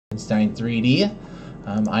Wolfenstein 3D.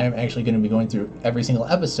 I am actually going to be going through every single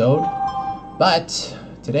episode, but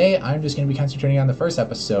today I'm just going to be concentrating on the first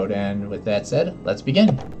episode, and with that said, let's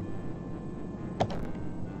begin.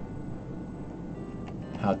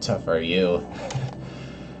 How tough are you?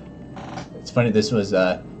 It's funny, this was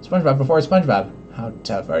SpongeBob before SpongeBob. How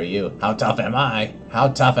tough are you? How tough am I? How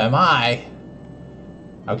tough am I?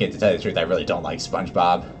 Okay, to tell you the truth, I really don't like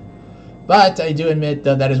SpongeBob. But I do admit,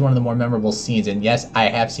 though, that is one of the more memorable scenes. And yes, I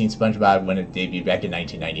have seen SpongeBob when it debuted back in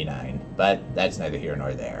 1999. But that's neither here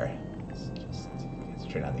nor there. Let's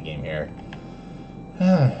turn on the game here.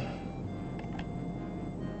 I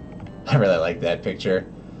really like that picture.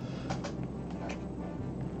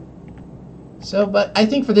 So, but I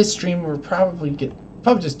think for this stream, we'll probably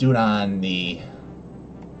just do it on the...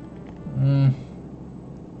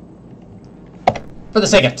 For the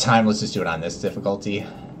sake of time, let's just do it on this difficulty.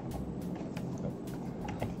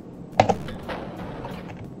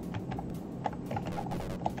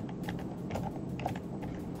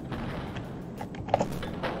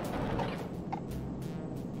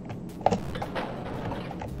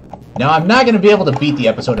 Now, I'm not going to be able to beat the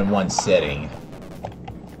episode in one sitting.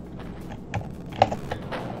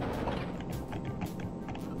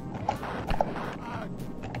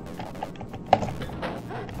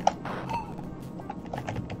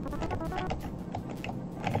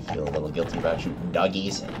 I feel a little guilty about shooting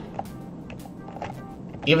doggies.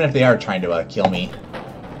 Even if they are trying to kill me.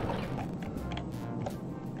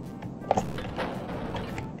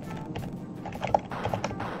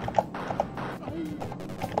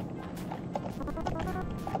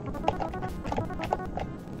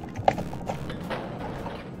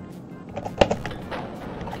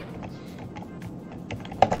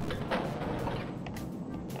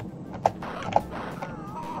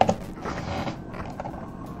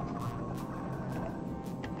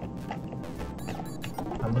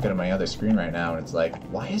 I'm looking at my other screen right now, and it's like,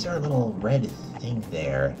 why is there a little red thing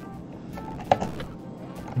there?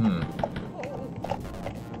 Not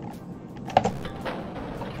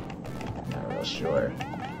real sure.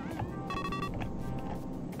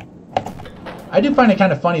 I do find it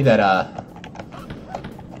kind of funny that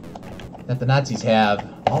that the Nazis have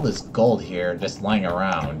all this gold here just lying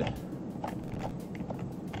around.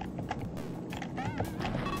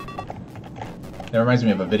 That reminds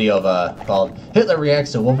me of a video of called Hitler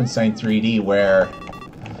Reacts to Wolfenstein 3D, where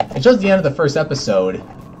it shows the end of the first episode,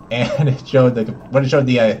 and it showed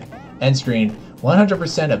the end screen,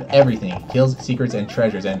 100% of everything, kills, secrets, and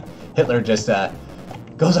treasures, and Hitler just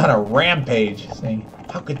goes on a rampage, saying,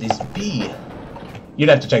 "How could this be?" You'd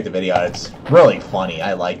have to check the video out. It's really funny.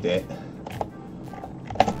 I liked it.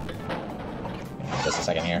 Just a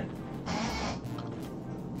second here.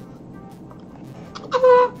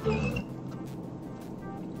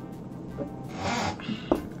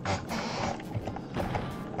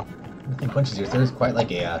 Nothing quenches your thirst quite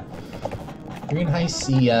like a green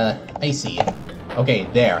icy. Okay,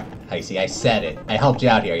 there, icy. I said it. I helped you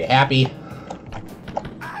out here. You happy?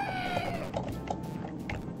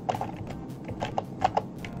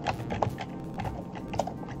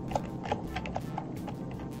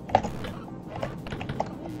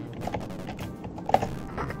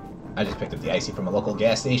 I just picked up the icy from a local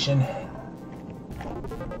gas station.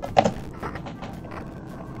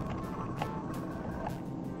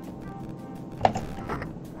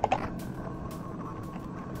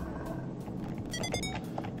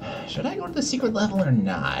 Should I go to the secret level or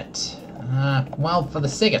not? Well, for the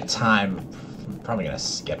sake of time, I'm probably gonna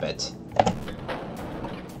skip it.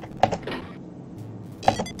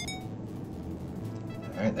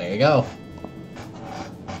 Alright, there you go.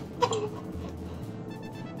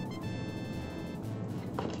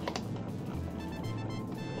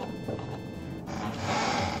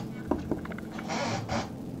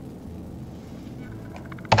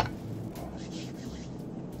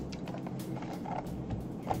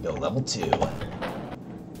 Go level 2.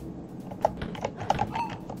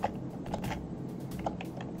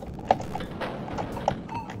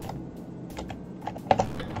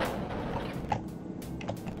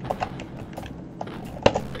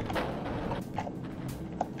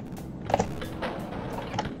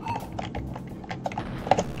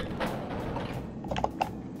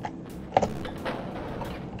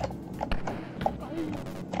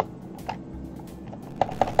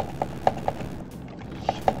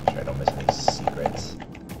 Try don't miss any secrets.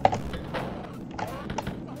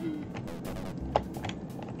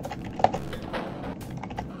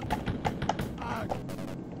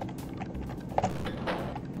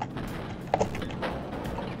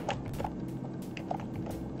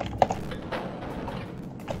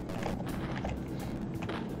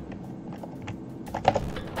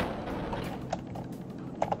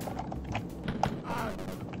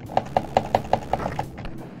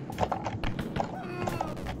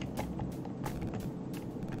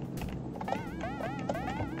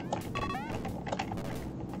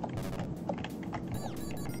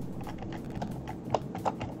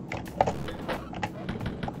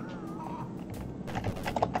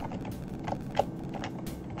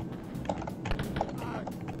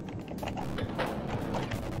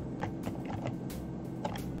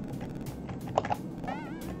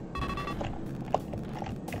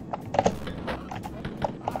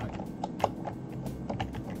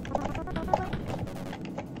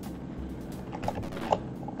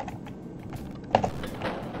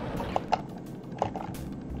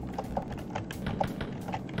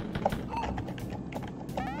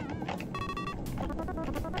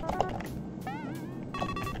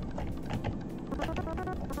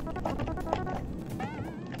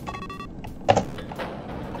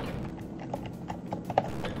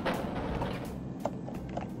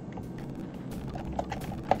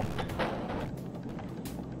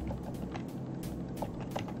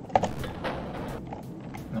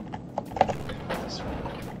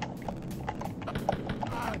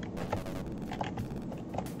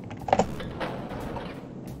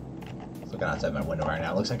 looking outside my window right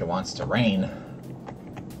now. It looks like it wants to rain.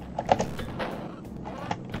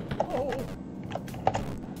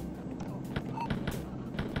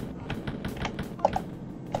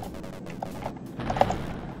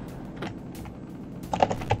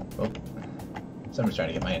 Oh, someone's trying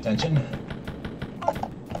to get my attention.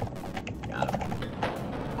 Got him.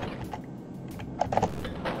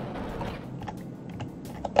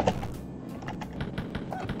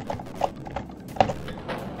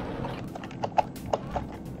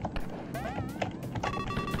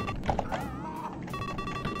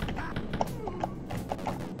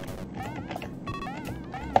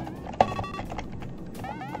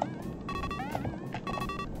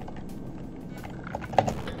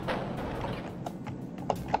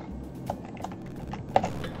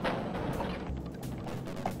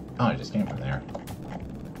 Oh, it just came from there.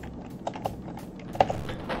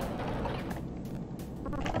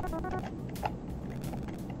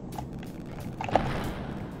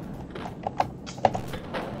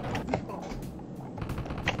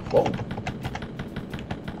 Whoa.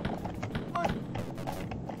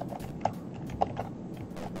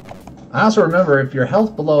 I also remember if your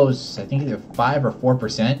health blows, I think either 5 or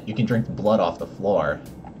 4%, you can drink the blood off the floor.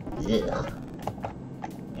 Ugh.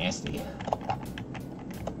 Nasty.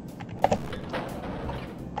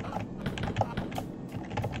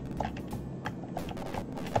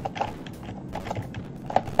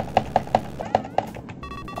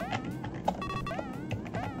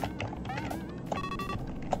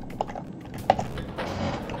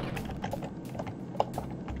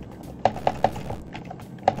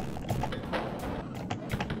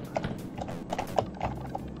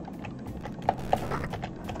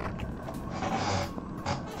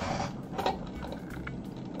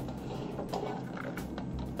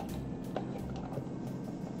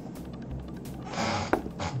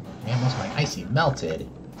 Almost my icy melted.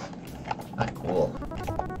 Not cool.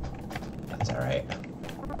 That's alright.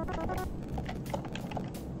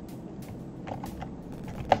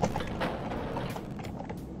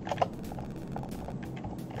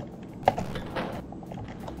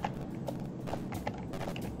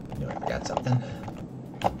 Knew I forgot something.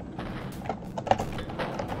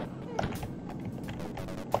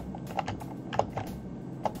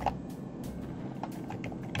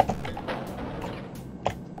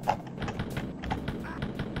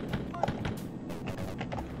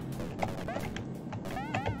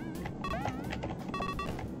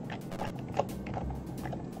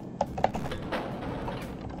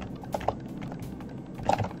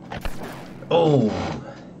 Oh!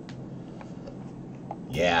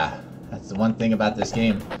 Yeah, that's the one thing about this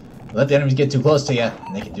game. Let the enemies get too close to you,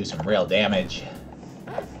 and they can do some real damage.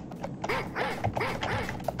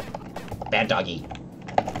 Bad doggy.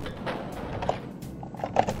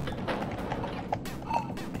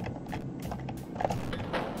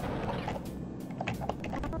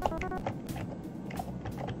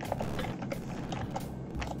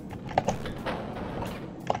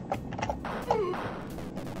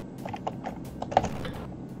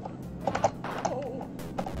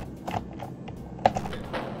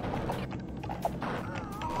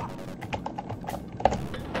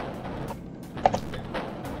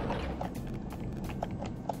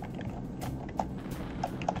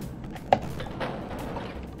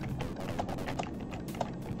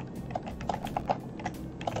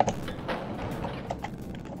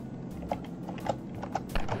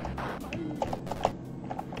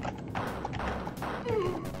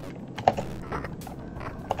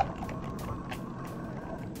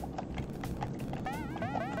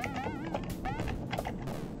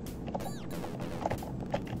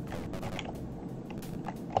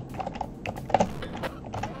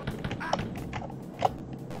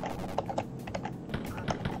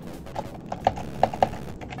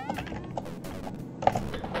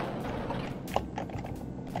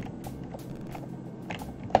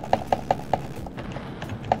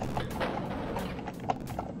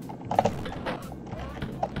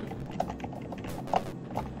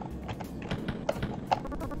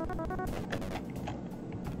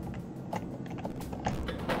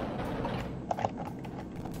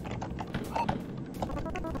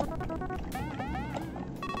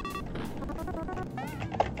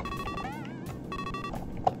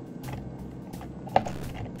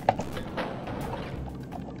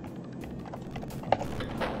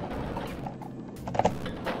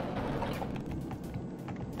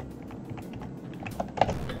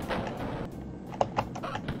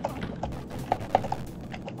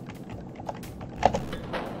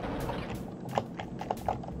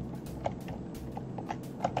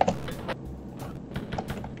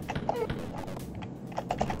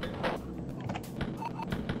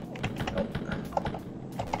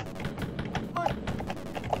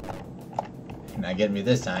 Not getting me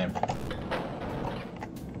this time.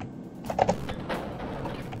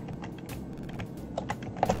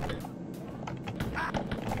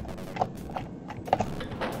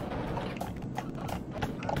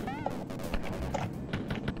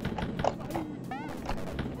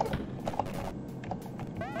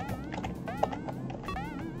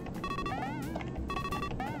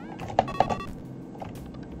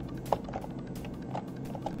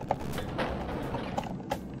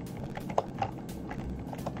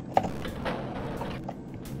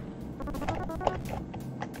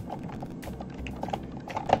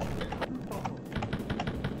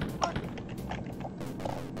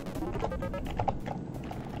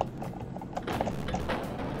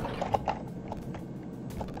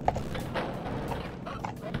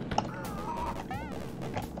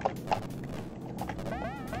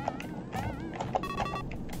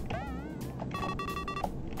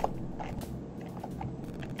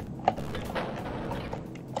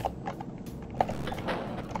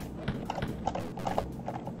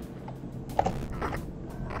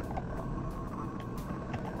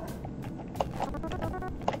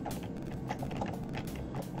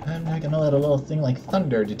 I'm not gonna let a little thing like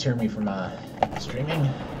thunder deter me from streaming.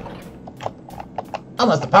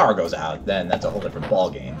 Unless the power goes out, then that's a whole different ball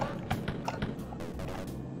game.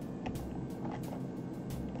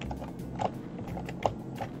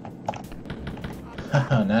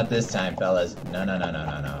 Not this time, fellas. No, no, no, no,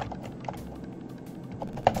 no, no.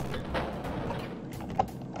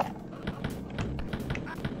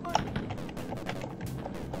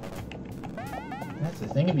 That's the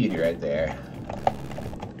thing of beauty right there.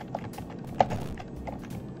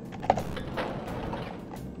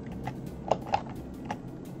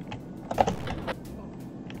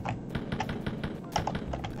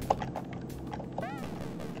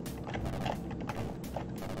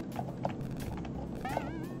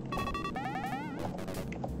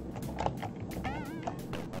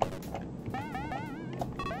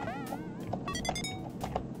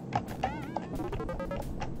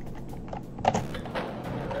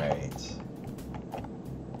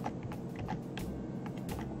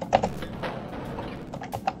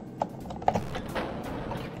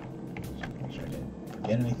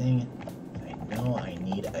 Anything? I know I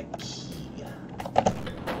need a key. I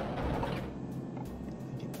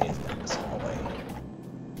think it is down this hallway.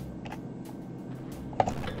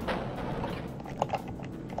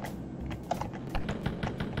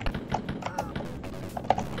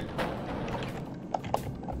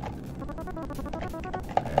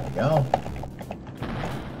 There we go.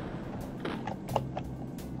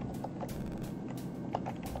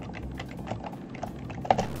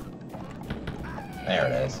 There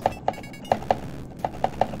it is. There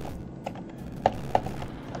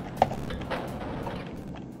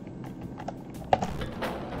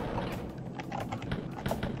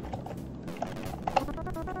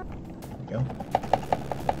we go.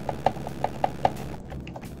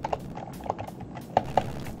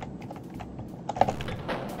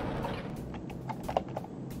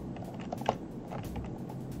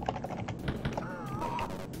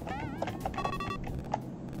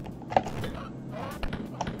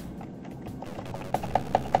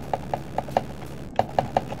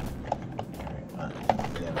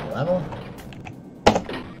 Level.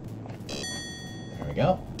 There we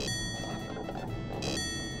go.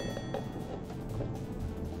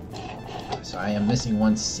 So I am missing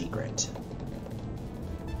one secret.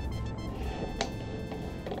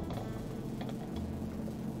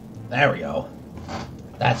 There we go.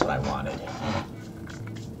 That's what I wanted.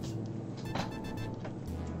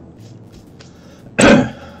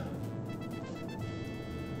 I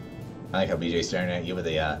like how BJ's staring at you with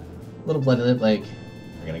a little bloody lip like,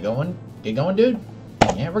 we're gonna go on? Get going, dude?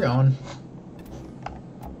 Yeah, we're going.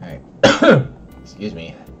 Alright. Excuse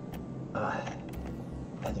me. I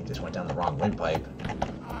think this went down the wrong windpipe.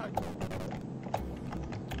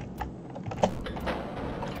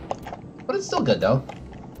 But it's still good, though.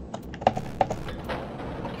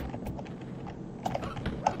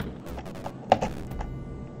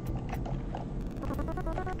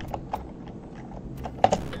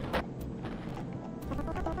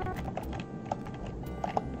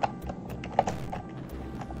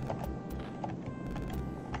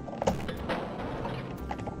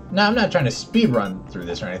 No, I'm not trying to speed run through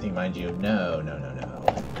this or anything, mind you. No, no, no, no.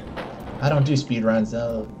 I don't do speed runs,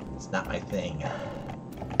 though. It's not my thing.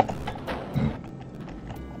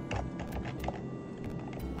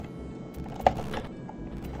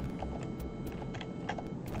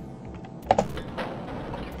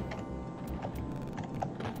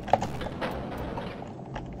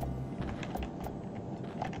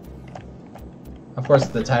 Of course,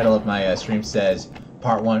 the title of my stream says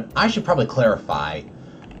Part 1. I should probably clarify.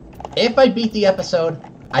 If I beat the episode,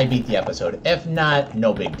 I beat the episode. If not,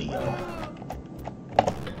 no big deal.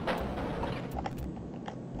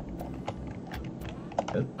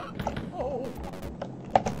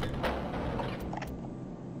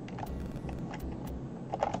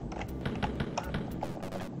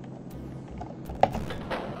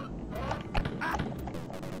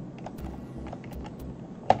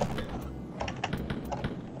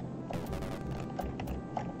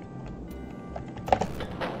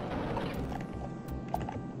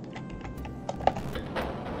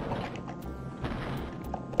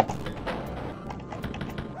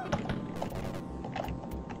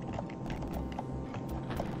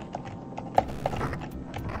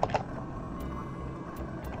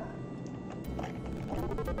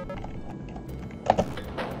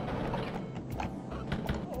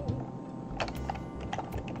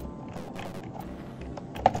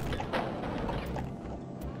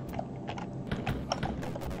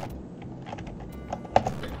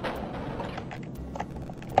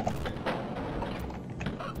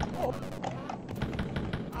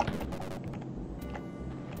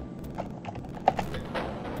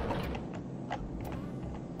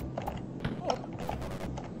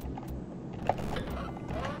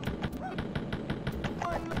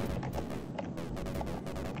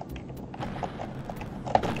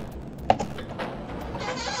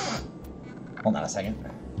 Hold on a second.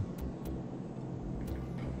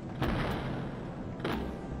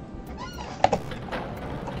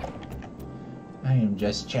 I am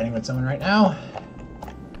just chatting with someone right now.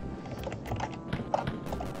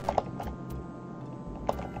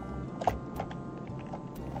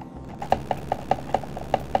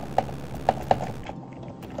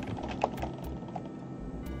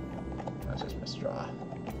 That's just my straw.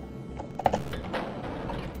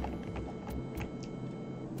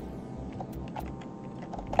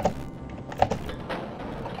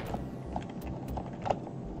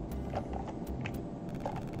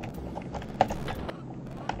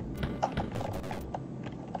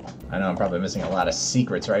 I know I'm probably missing a lot of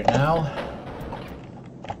secrets right now.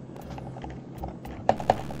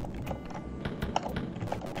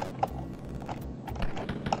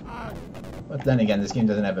 But then again, this game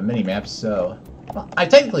doesn't have a mini-map, so... Well, I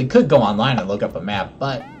technically could go online and look up a map,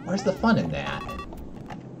 but where's the fun in that?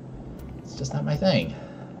 It's just not my thing.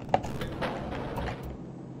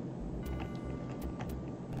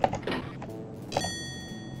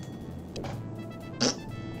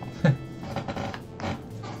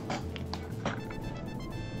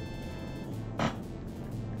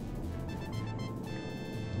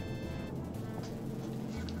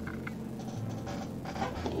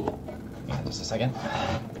 Just a second.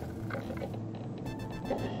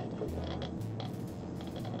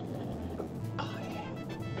 Oh,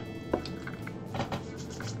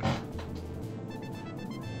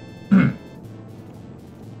 yeah.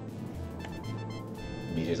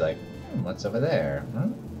 BJ's like, what's over there? Huh?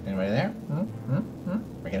 Anybody there?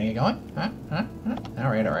 We're gonna get going? Huh?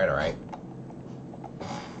 Alright, alright, alright.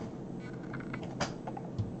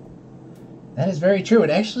 That is very true. It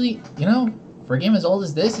actually, you know, for a game as old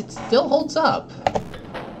as this, it still holds up.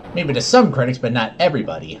 Maybe to some critics, but not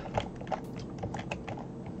everybody.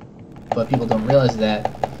 But people don't realize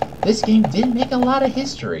that this game did make a lot of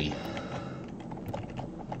history.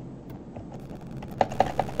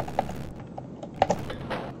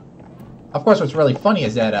 Of course, what's really funny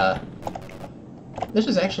is that this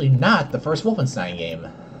was actually not the first Wolfenstein game.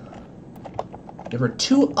 There were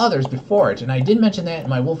 2 others before it, and I did mention that in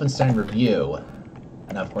my Wolfenstein review.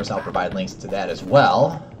 And of course, I'll provide links to that as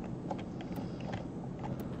well.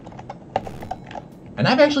 And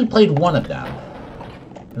I've actually played one of them.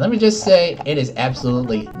 And let me just say, it is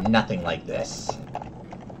absolutely nothing like this.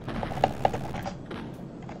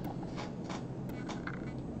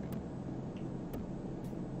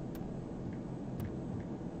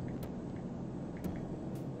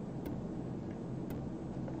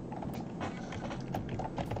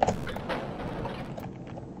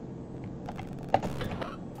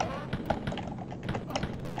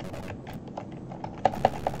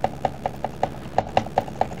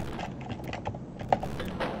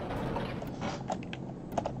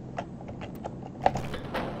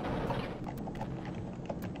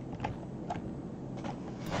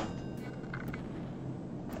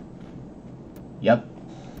 Yep,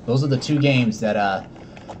 those are the 2 games that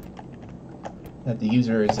that the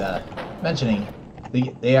user is mentioning.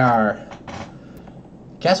 They are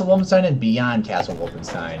Castle Wolfenstein and Beyond Castle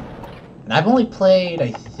Wolfenstein. And I've only played,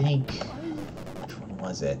 I think, which one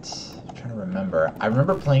was it? I'm trying to remember. I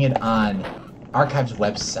remember playing it on Archive's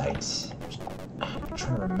website.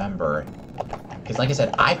 trying to remember. Because like I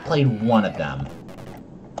said, I played one of them.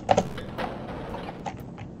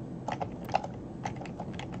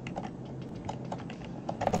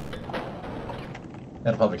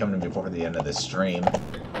 That'll probably come to me before the end of this stream.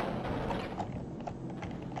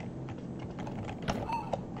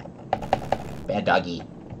 Bad doggy.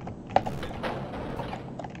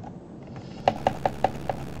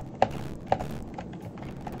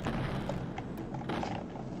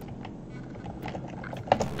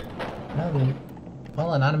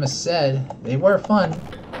 Well, Anonymous said they were fun.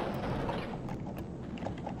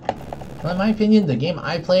 Well, in my opinion, the game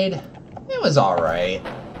I played, it was alright.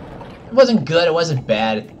 It wasn't good, it wasn't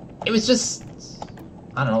bad. It was just,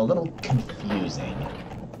 I don't know, a little confusing.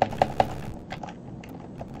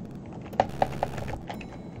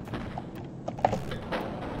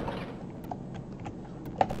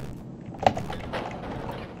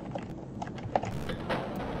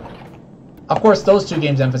 Of course, those two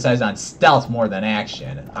games emphasized on stealth more than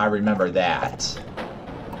action. I remember that.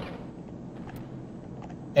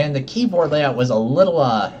 And the keyboard layout was a little,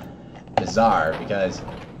 bizarre, because...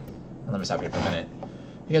 Let me stop here for a minute.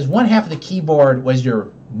 Because one half of the keyboard was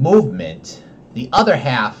your movement. The other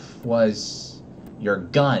half was your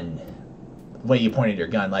gun. The way you pointed your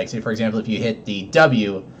gun. Like, say, for example, if you hit the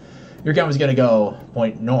W, your gun was going to go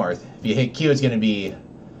point north. If you hit Q, it's going to be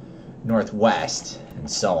northwest,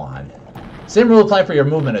 and so on. Same rule applied for your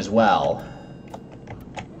movement as well.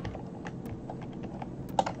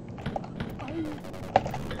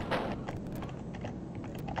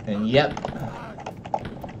 And yep.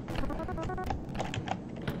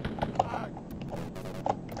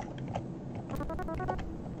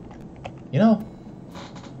 You know,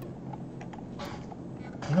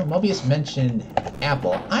 Mobius mentioned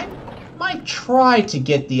Apple. I might try to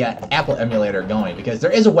get the Apple emulator going, because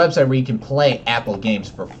there is a website where you can play Apple games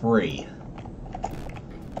for free.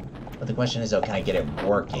 But the question is, though, can I get it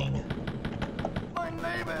working?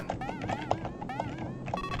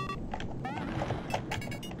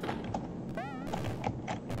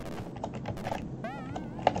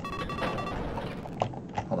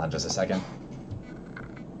 Hold on just a second.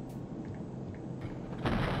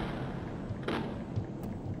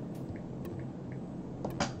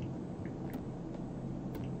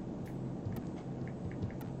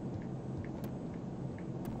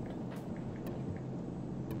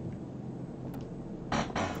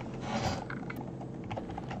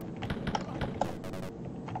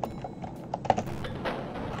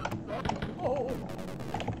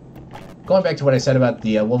 Going back to what I said about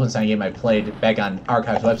the Wolfenstein game I played back on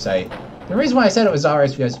Archive's website, the reason why I said it was alright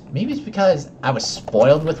is because maybe it's because I was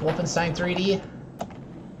spoiled with Wolfenstein 3D.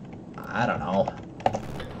 I don't know.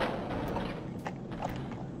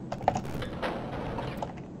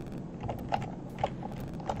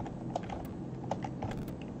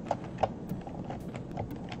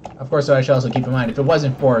 Of course, I should also keep in mind, if it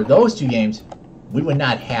wasn't for those two games, we would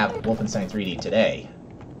not have Wolfenstein 3D today.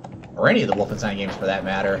 Or any of the Wolfenstein games for that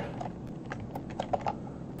matter.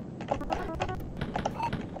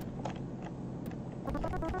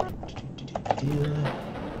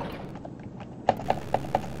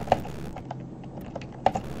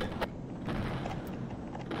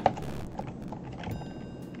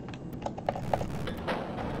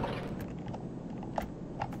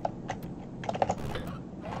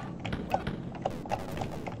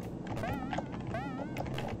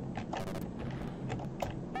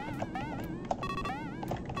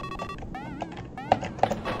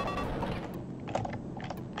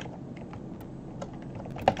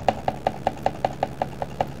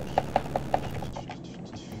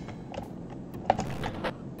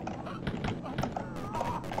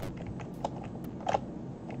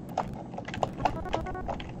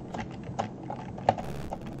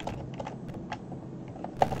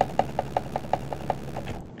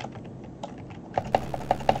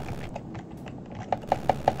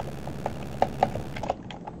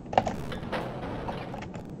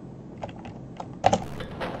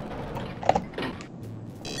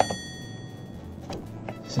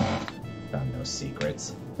 Found no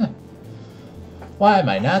secrets. Why am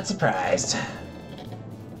I not surprised?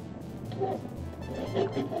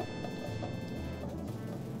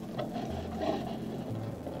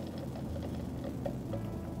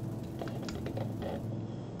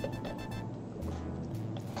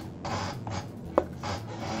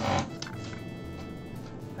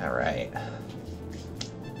 All right.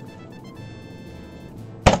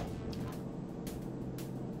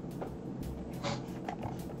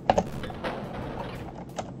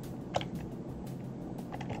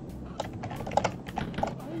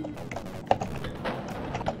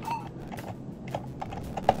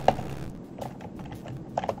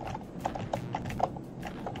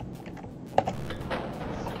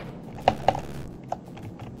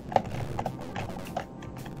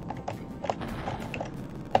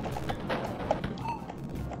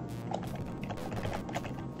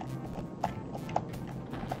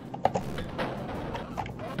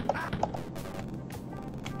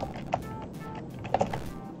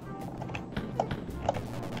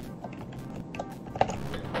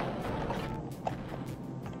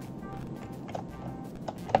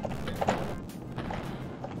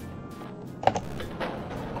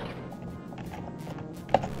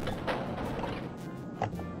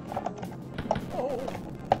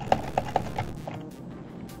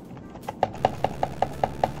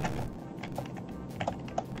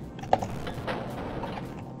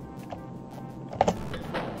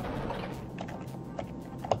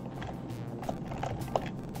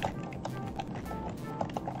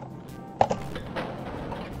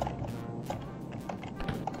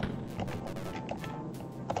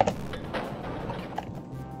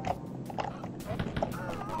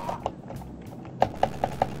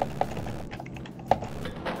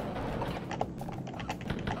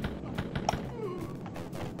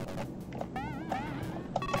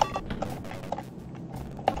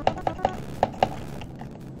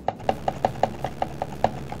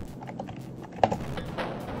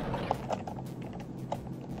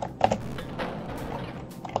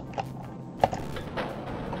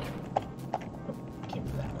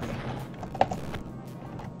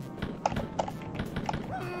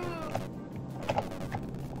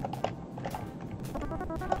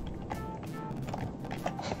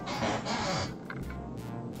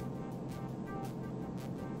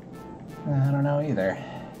 know either.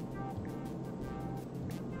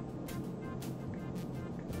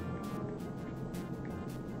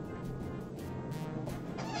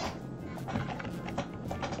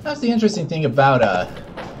 That's the interesting thing about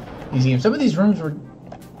these games. Some of these rooms were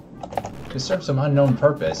to serve some unknown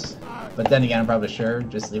purpose, but then again, I'm probably sure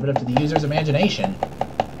just leave it up to the user's imagination.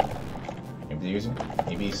 Maybe the user,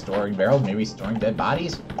 maybe he's storing barrels, maybe he's storing dead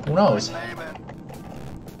bodies. Who knows?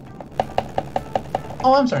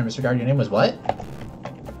 Oh, I'm sorry, Mr. Guard. Your name was what?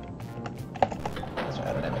 That's right,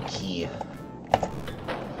 I don't have a key.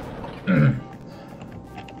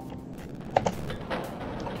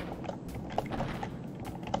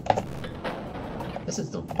 This is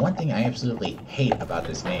the one thing I absolutely hate about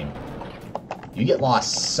this game. You get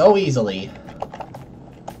lost so easily.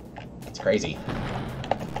 It's crazy.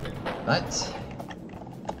 But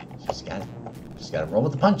just gotta roll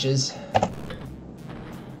with the punches.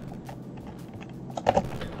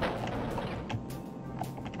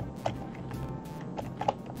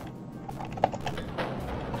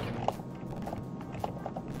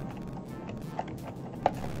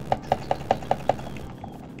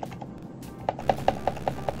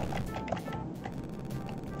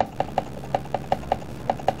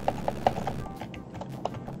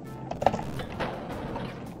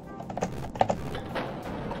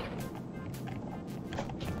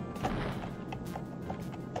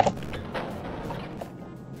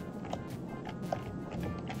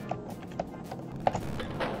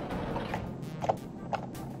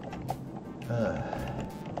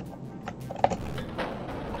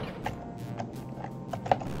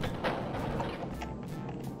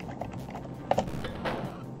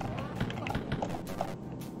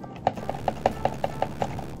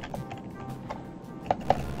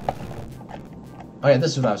 Oh yeah,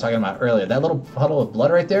 this is what I was talking about earlier. That little puddle of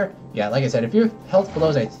blood right there? Yeah, like I said, if your health below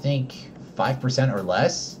is, I think, 5% or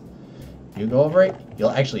less, you go over it,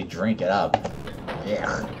 you'll actually drink it up.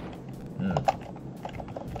 Yeah.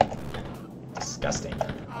 Disgusting.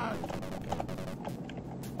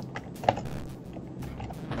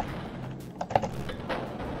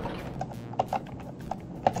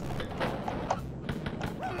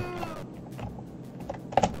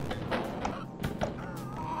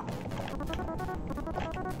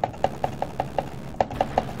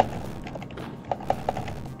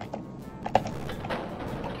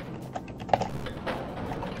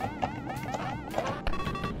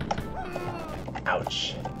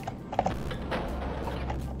 Ouch.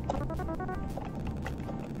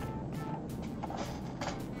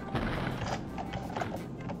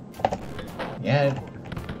 Yeah.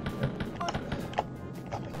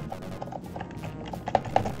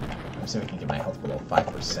 Let's see if we can get my health below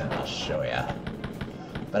 5%. I'll show ya.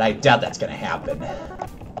 But I doubt that's gonna happen.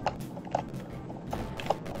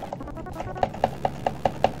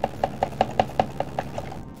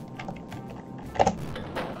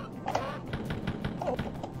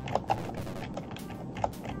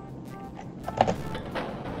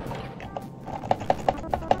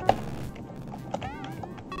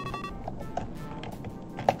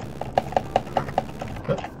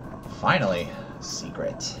 Finally,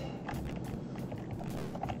 secret.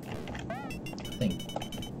 I think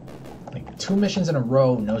like 2 missions in a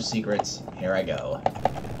row, no secrets. Here I go.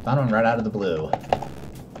 Found one right out of the blue.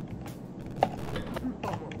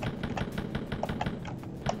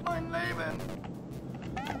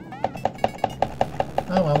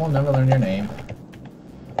 Oh well, we'll never learn your name.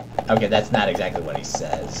 Okay, that's not exactly what he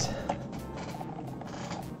says.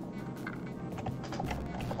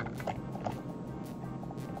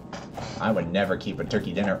 I would never keep a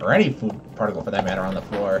turkey dinner, or any food particle for that matter, on the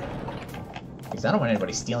floor. Because I don't want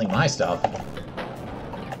anybody stealing my stuff.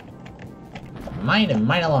 Mine and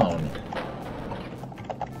mine alone.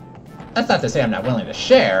 That's not to say I'm not willing to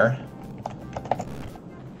share.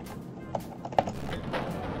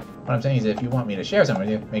 What I'm saying is if you want me to share something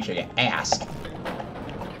with you, make sure you ask.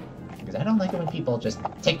 Because I don't like it when people just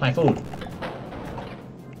take my food.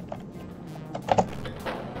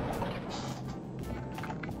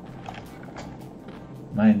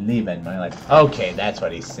 Mein Leben, my life. Okay, that's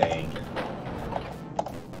what he's saying.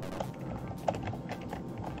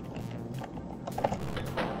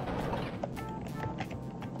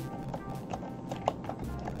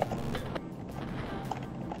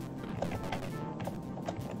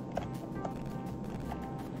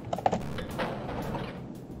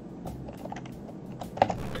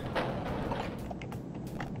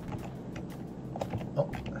 Oh,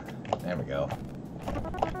 there we go.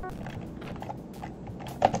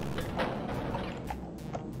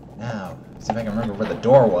 Now, see if I can remember where the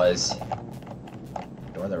door was.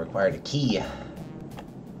 The door that required a key.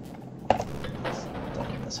 It's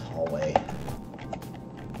down in this hallway.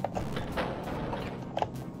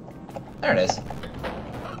 There it is.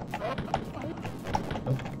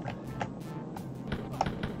 Oh.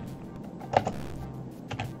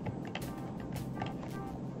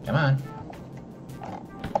 Come on.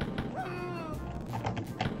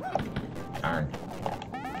 Darn.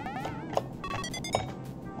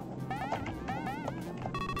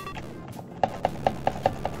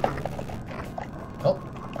 Oh,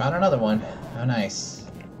 found another one. Oh, nice.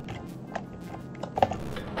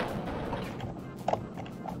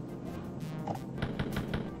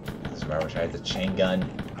 I wish I had the chain gun.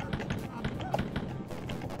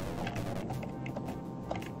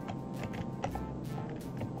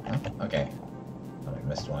 Oh, okay. Oh, I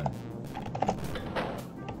missed one.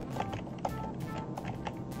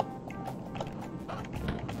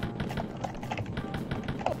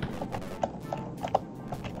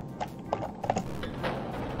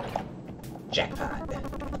 Jackpot.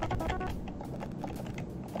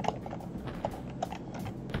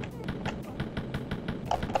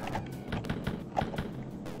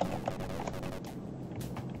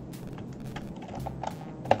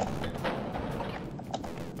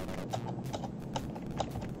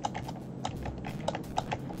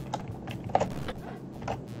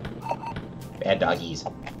 Bad doggies.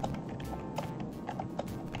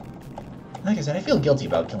 Like I said, I feel guilty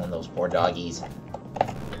about killing those poor doggies.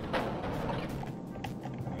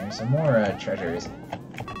 There's some more treasures.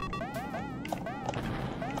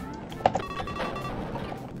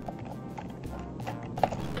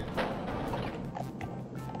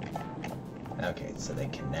 Okay, so they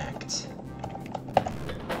connect.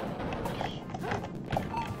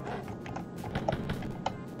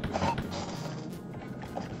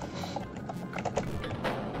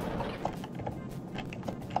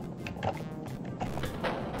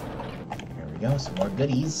 Go, some more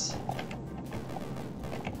goodies.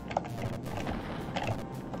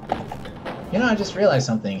 You know, I just realized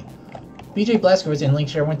something. BJ Blazkowicz and Link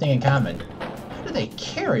share one thing in common. How do they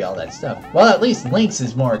carry all that stuff? Well, at least Link's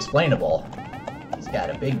is more explainable. He's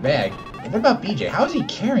got a big bag. But what about BJ? How is he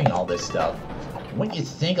carrying all this stuff? Wouldn't you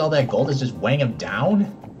think all that gold is just weighing him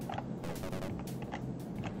down?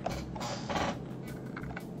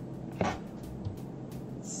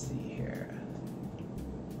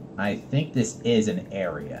 I think this is an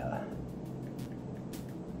area.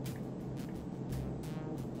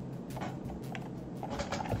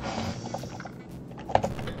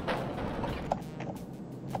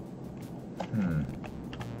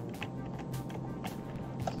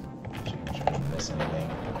 Did I miss anything?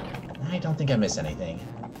 I don't think I missed anything.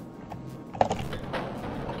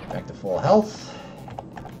 Back to full health.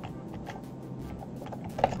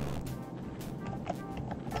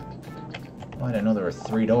 Well, I didn't know there were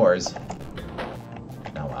 3 doors.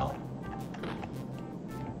 Oh well.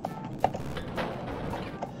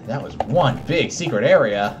 That was one big secret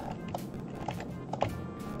area.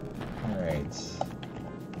 Alright.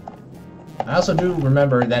 I also do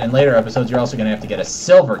remember that in later episodes you're also going to have to get a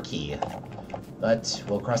silver key. But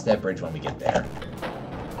we'll cross that bridge when we get there.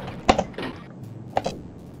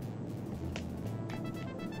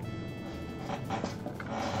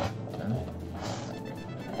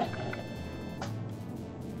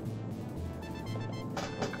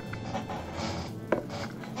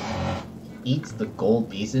 Eats the gold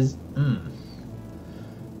pieces?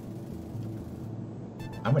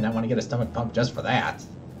 I would not want to get a stomach pump just for that.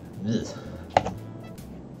 Ugh.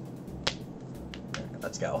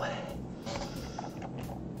 Let's go.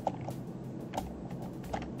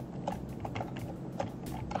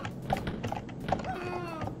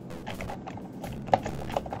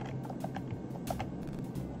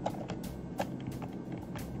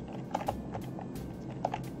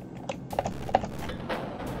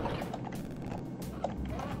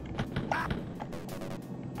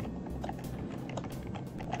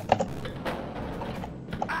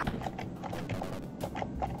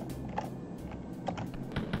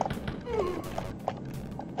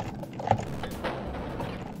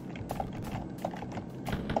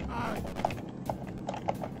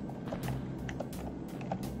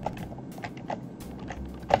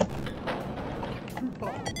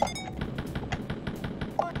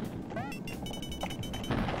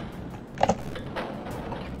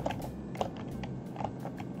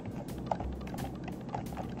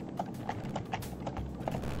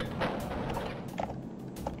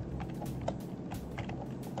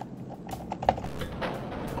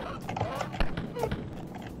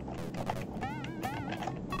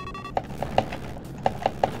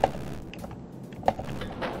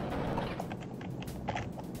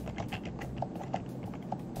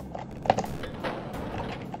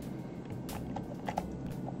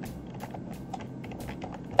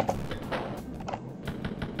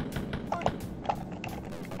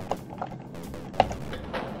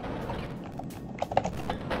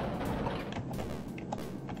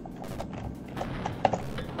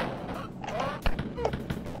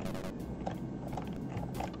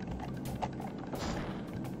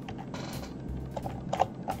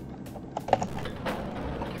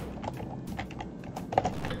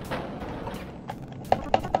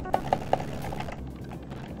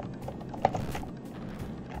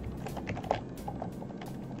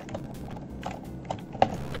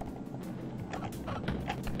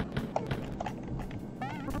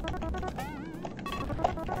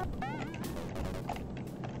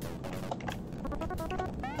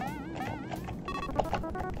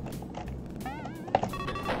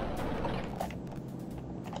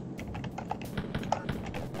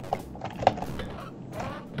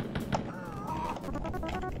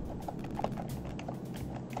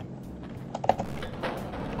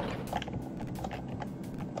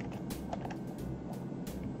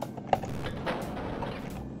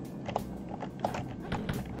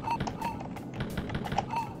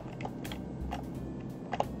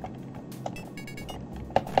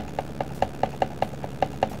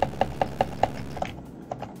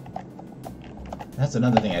 That's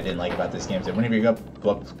another thing I didn't like about this game, is that whenever you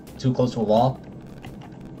go up too close to a wall...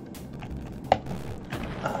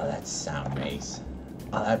 Oh, that sound makes...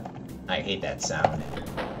 Oh, I hate that sound.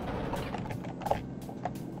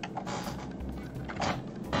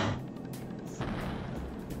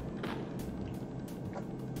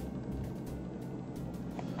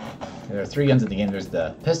 There are 3 guns in the game. There's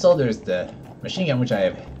the pistol, there's the machine gun, which I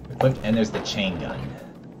have equipped, and there's the chain gun.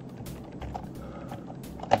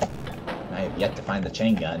 I have yet to find the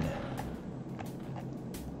chain gun.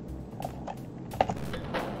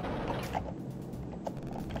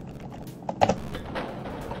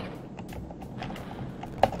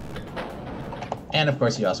 And of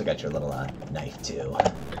course you also got your little knife too.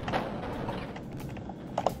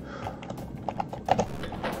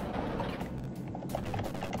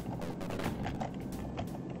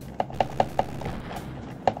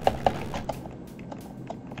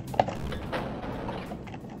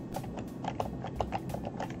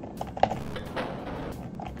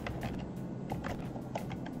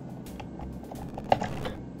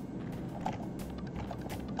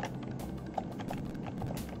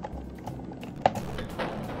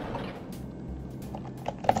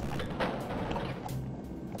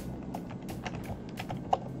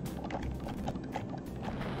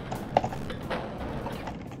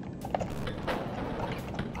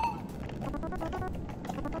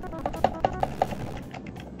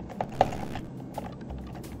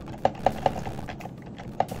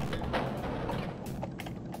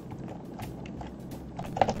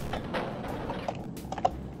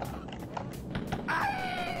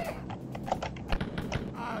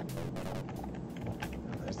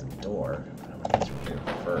 Door. I want to get through here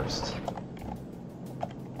first.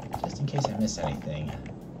 Just in case I miss anything.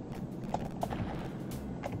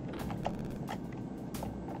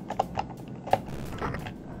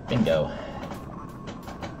 Bingo.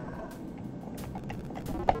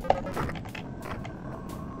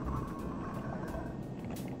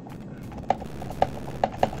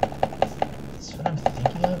 Is this what I'm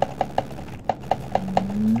thinking of?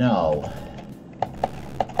 No.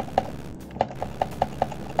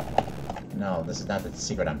 No, this is not the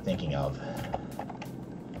secret I'm thinking of.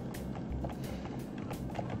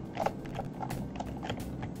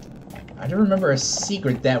 I do remember a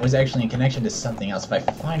secret that was actually in connection to something else. If I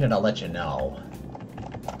find it, I'll let you know.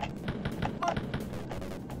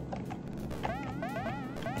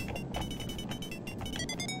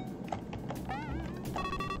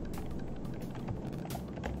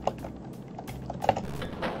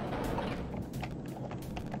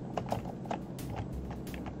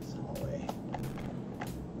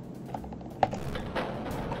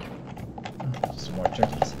 Some more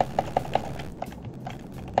turkeys.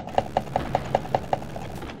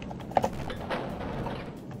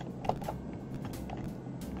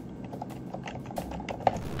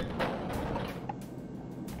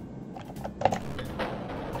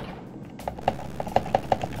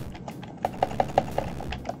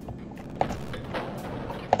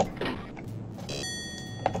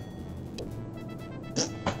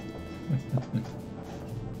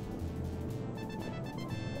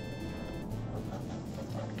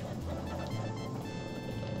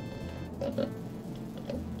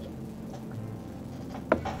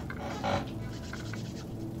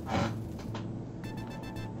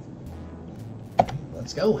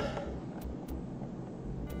 Let's go.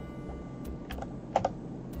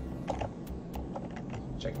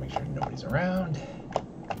 Check and make sure nobody's around.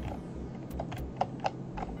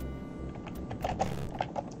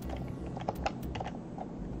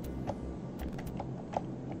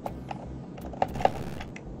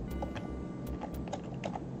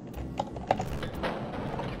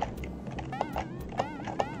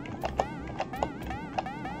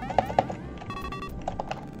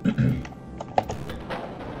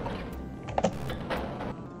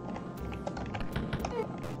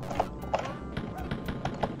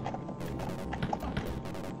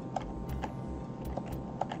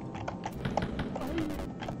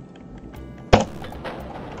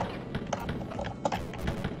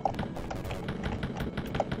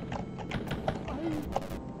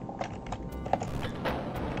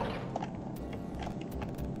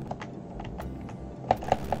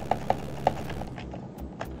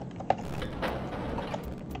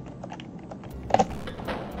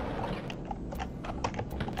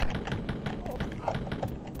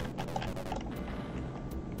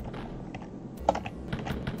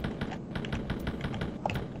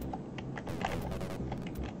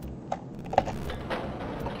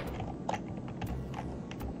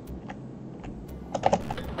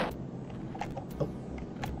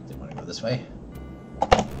 This way.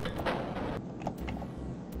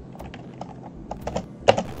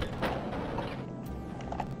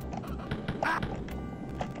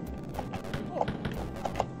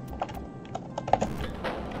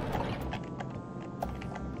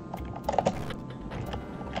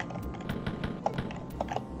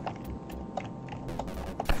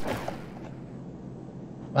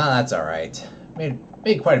 Well, that's alright.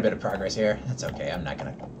 Made quite a bit of progress here. That's okay, I'm not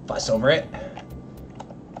gonna fuss over it.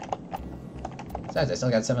 Besides, I still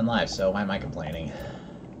got 7 lives, so why am I complaining?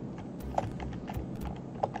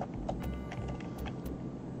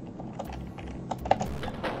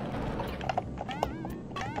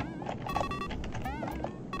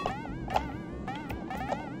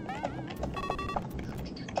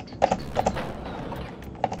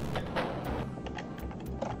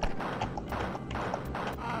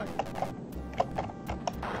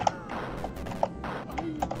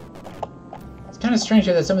 Kind of strange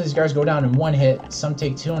that some of these guards go down in 1 hit, some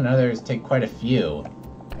take 2, and others take quite a few.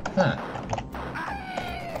 Huh.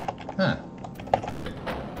 Huh.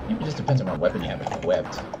 Maybe it just depends on what weapon you have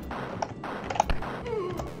equipped.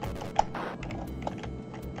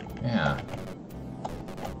 Yeah.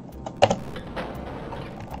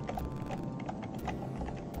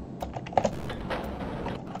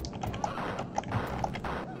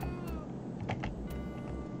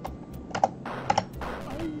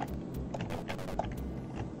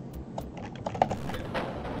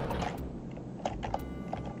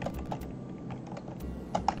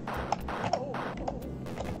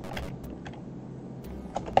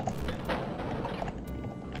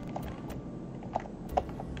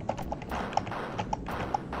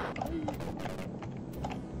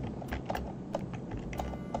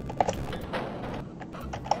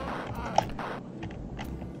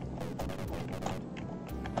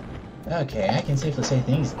 Okay, I can safely say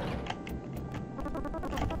things.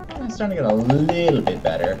 I'm starting to get a little bit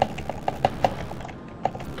better.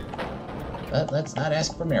 But let's not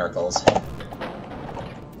ask for miracles.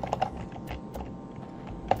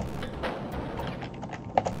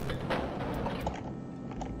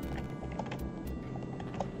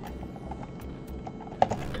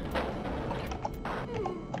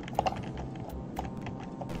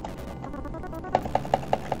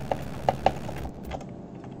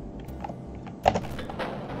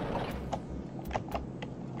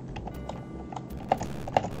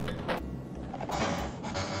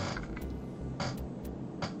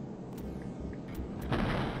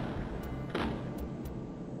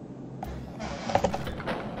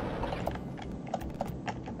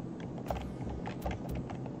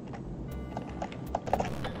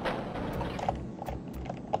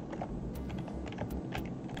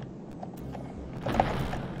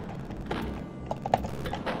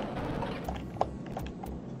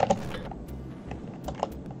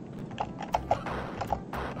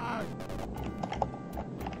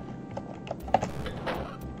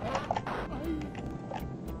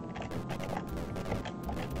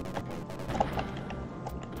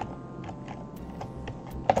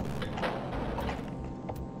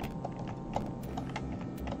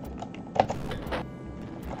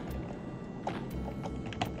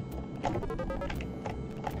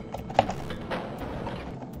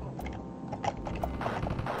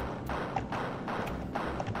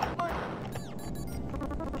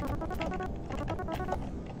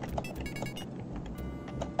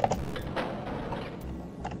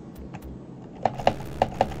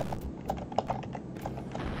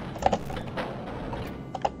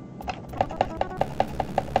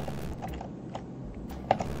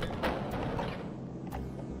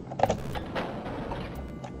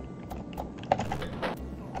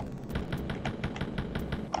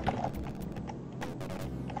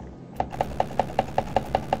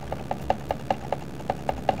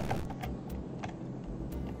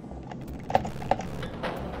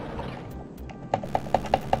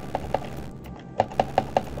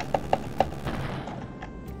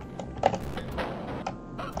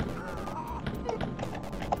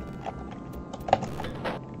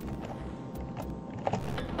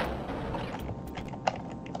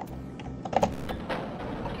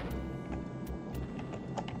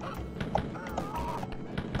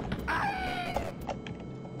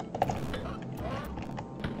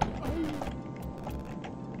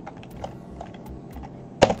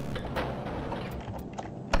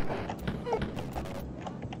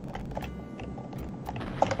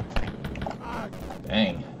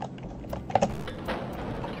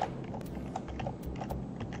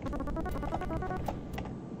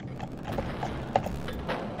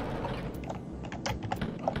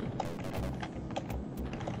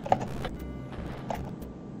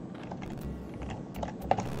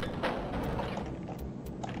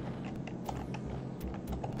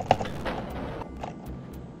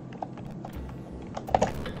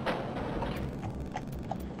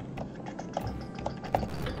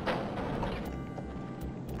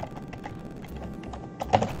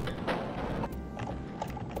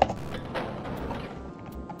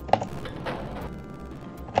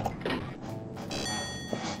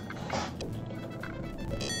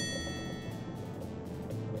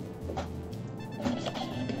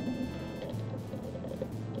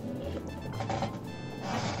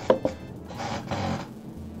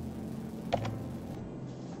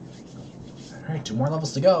 Alright, 2 more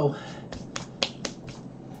levels to go.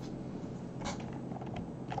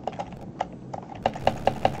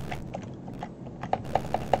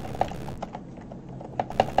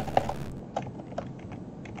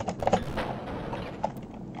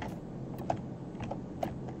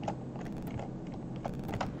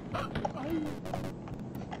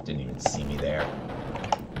 Didn't even see me there.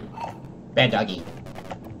 Bad doggy.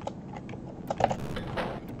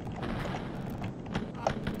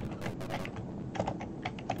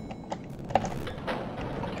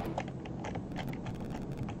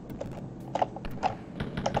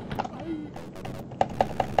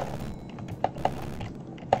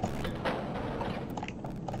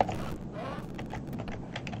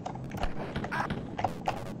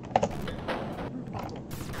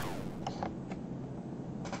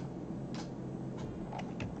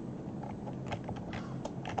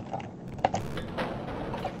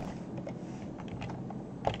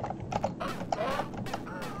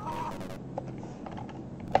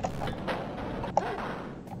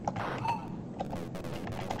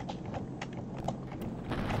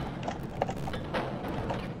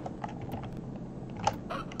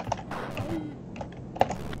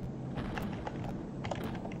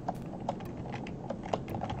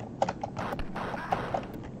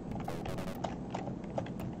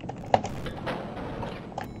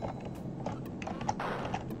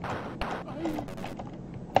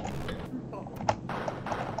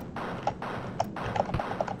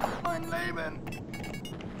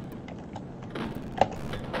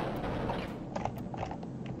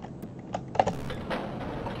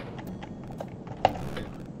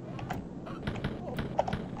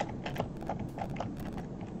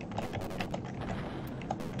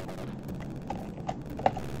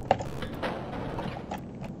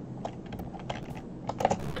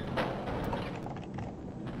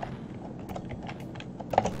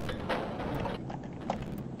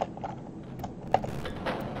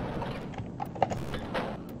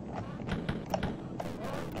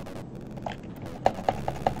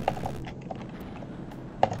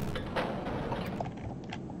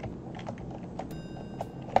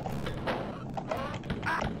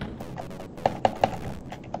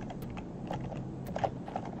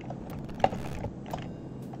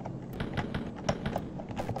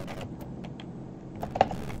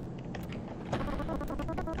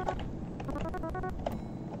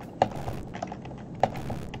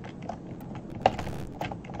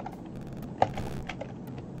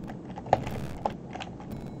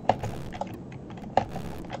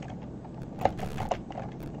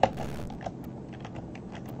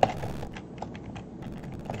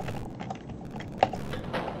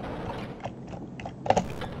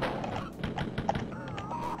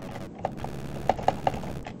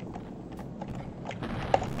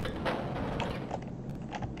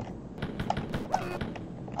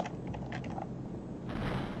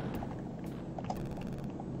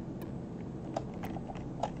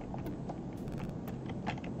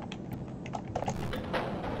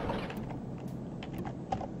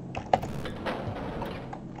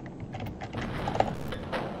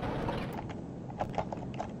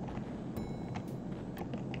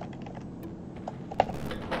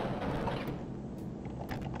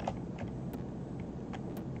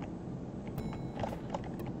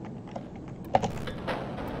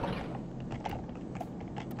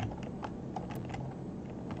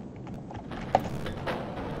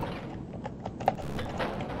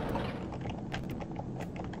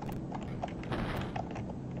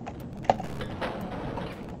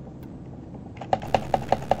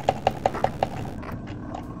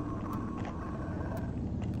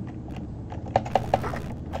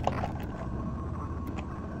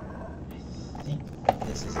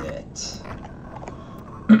 This is it.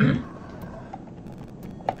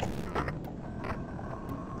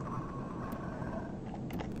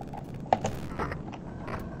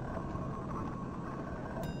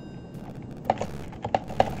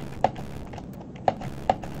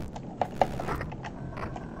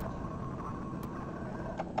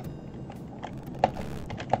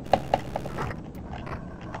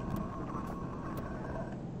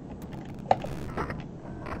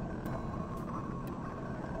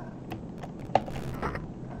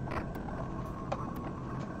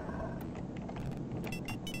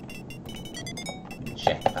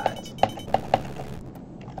 Jackpot.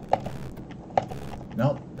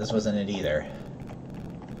 Nope, this wasn't it either.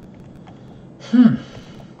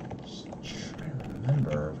 Just trying to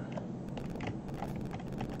remember.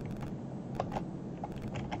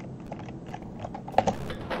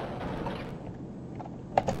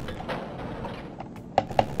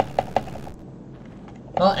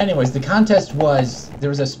 Well, anyways, the contest was, there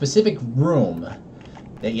was a specific room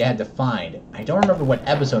that you had to find. I don't remember what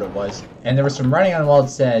episode it was, and there was some writing on the wall that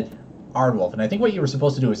said Aardwolf, and I think what you were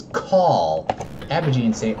supposed to do is call Apogee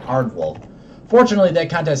and say Aardwolf. Fortunately,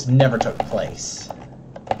 that contest never took place.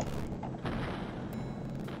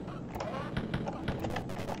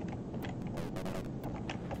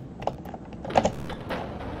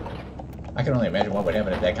 I can only imagine what would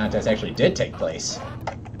happen if that contest actually did take place.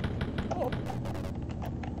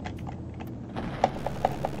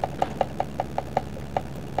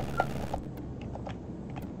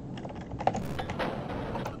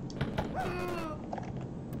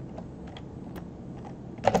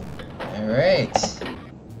 Alright.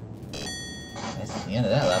 That's the end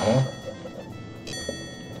of that level.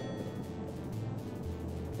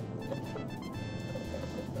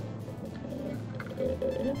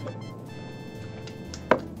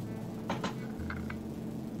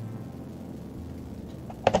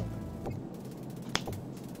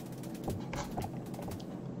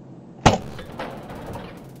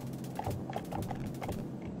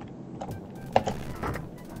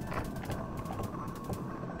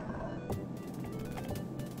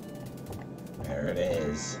 There it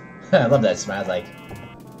is. I love that smile, like,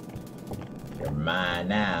 you're mine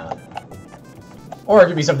now. Or it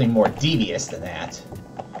could be something more devious than that.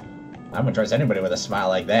 I wouldn't trust anybody with a smile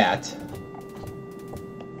like that.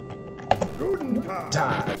 Guten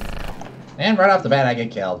Tag. And right off the bat I get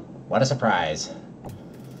killed. What a surprise.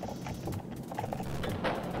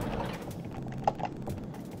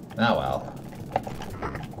 Oh well.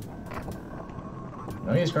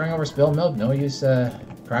 No use crying over spilled milk, no use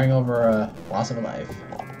crying over loss of a life.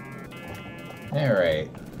 Alright.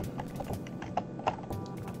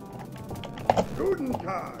 Guten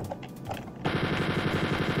Tag.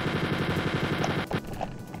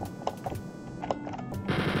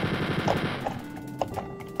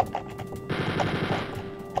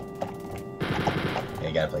 Yeah,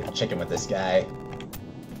 you gotta play chicken with this guy.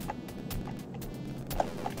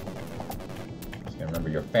 Just gotta remember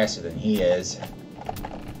you're faster than he is.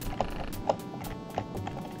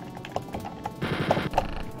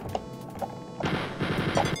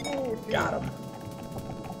 Got him.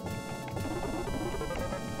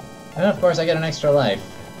 And of course I get an extra life,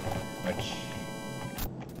 which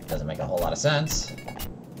doesn't make a whole lot of sense.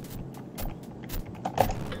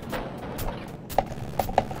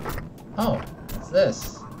 Oh, what's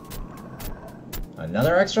this?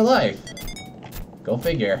 Another extra life. Go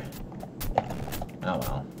figure. Oh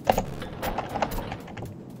well.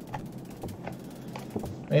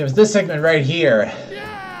 It was this segment right here.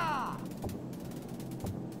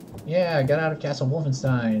 Yeah, I got out of Castle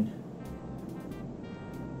Wolfenstein.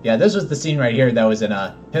 Yeah, this was the scene right here that was in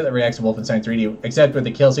Hitler Reacts to Wolfenstein 3D, except with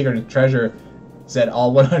the kill secret and treasure said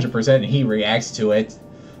all 100% and he reacts to it.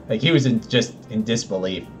 Like, he was just in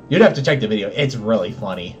disbelief. You'd have to check the video. It's really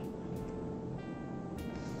funny.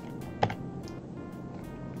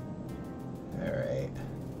 Alright.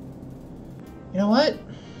 You know what?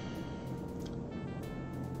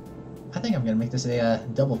 I think I'm going to make this a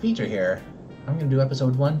double feature here. I'm going to do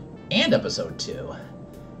episode 1 and episode 2.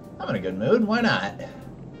 I'm in a good mood. Why not?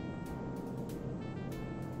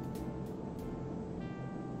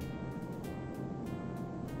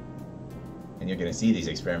 And you're going to see these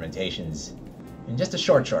experimentations in just a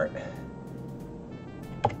short.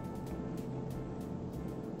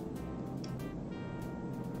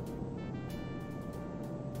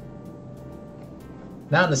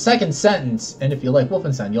 Now in the second sentence, and if you like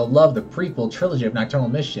Wolfenstein, you'll love the prequel trilogy of nocturnal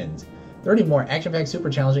missions. 30 more action-packed,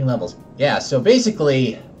 super challenging levels. Yeah, so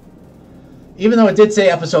basically, even though it did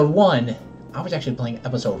say episode 1, I was actually playing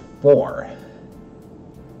episode 4.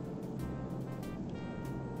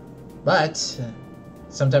 But,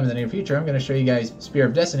 sometime in the near future, I'm going to show you guys Spear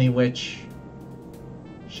of Destiny, which,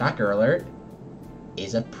 shocker alert,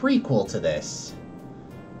 is a prequel to this.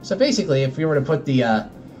 So basically, if we were to put the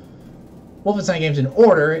Wolfenstein games in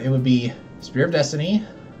order, it would be Spear of Destiny,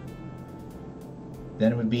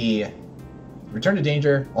 then it would be Return to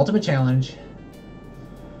Danger, Ultimate Challenge,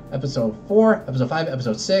 Episode 4, Episode 5,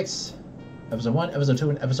 Episode 6, Episode 1, Episode 2,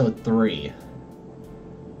 and Episode 3.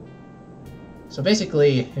 So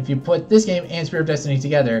basically, if you put this game and Spear of Destiny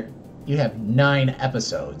together, you have 9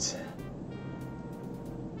 episodes.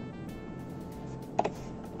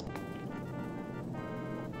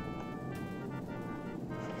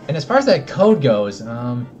 And as far as that code goes,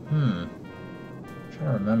 I'm trying to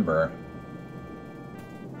remember.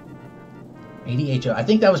 ADHO. I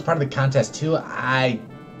think that was part of the contest too. I'm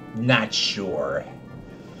not sure.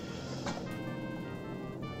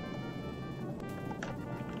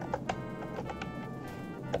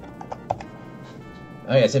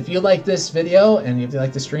 Oh yes, if you like this video and if you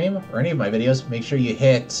like the stream or any of my videos, make sure you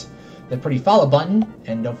hit the pretty follow button,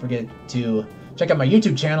 and don't forget to check out my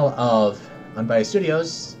YouTube channel of Unbiased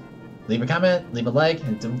Studios. Leave a comment, leave a like,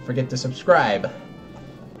 and don't forget to subscribe.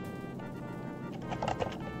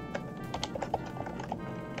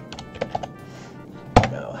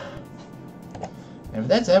 Go. And with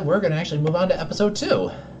that said, we're going to actually move on to episode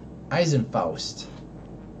 2, Eisenfaust.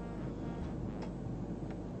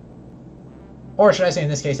 Or should I say in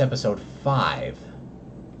this case episode 5?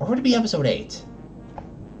 Or would it be episode 8?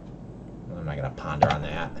 I'm not going to ponder on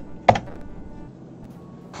that.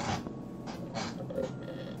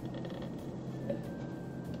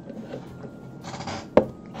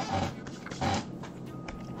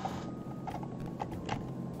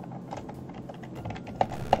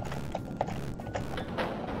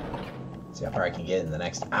 See how far I can get in the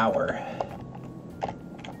next hour.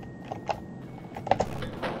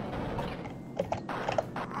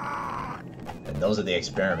 And those are the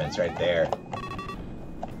experiments right there.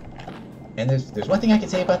 And there's one thing I can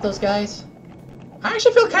say about those guys. I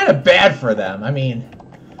actually feel kind of bad for them. I mean,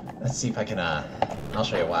 let's see if I can, I'll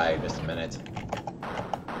show you why in just a minute.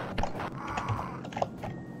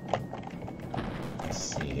 Let's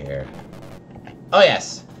see here. Oh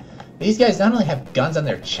yes! These guys not only have guns on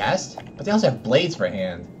their chest, but they also have blades for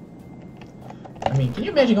hand. I mean, can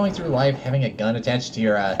you imagine going through life having a gun attached to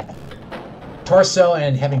your, torso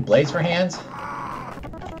and having blades for hands?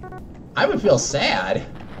 I would feel sad.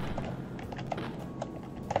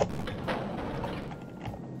 I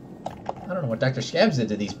don't know what Dr. Scabs did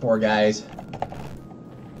to these poor guys.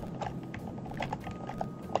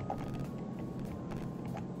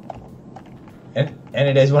 And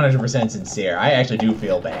it is 100% sincere. I actually do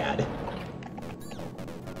feel bad.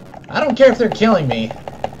 I don't care if they're killing me.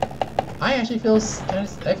 I actually feel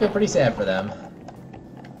pretty sad for them.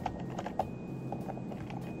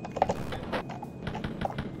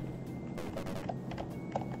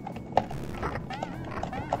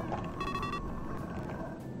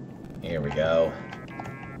 Here we go.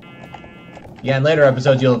 Yeah, in later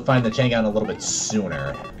episodes you'll find the chain gun a little bit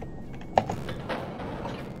sooner.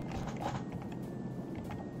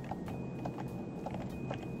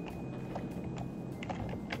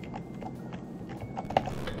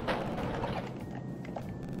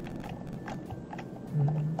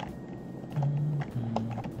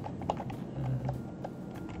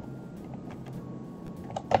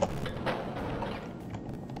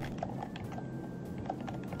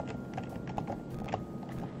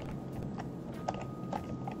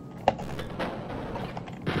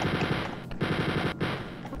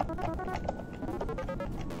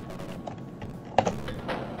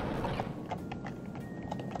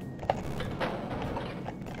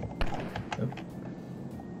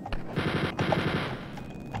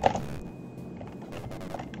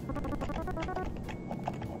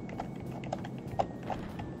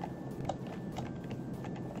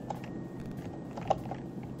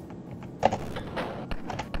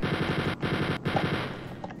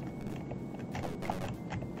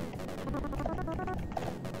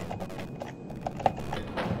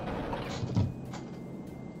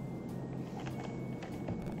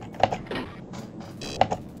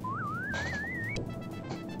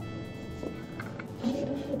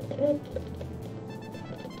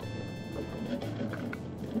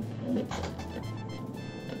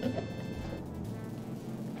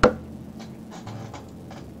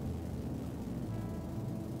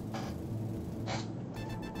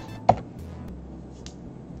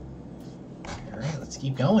 Let's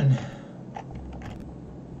keep going.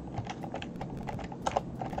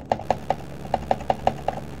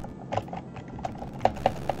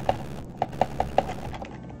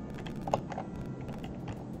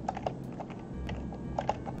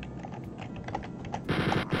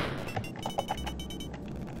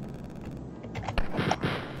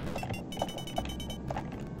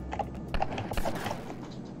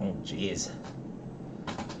 Oh, jeez.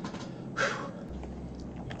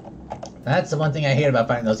 That's the one thing I hate about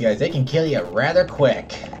fighting those guys. They can kill you rather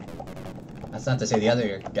quick. That's not to say the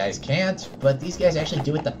other guys can't, but these guys actually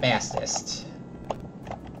do it the fastest.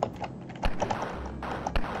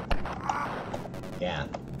 Yeah,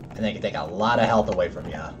 and they can take a lot of health away from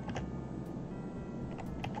you.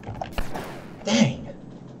 Dang!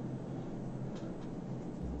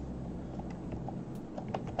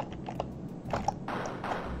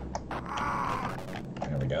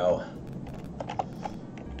 There we go.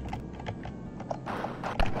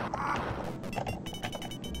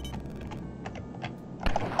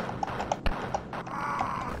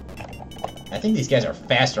 I think these guys are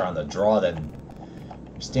faster on the draw than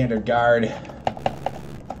standard guard.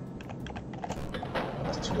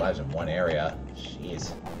 lives in one area.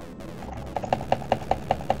 Jeez.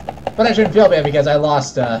 But I shouldn't feel bad because I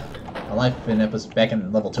lost a life back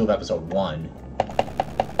in level 2 of episode 1.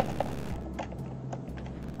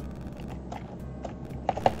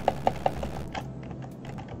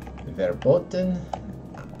 Verboten.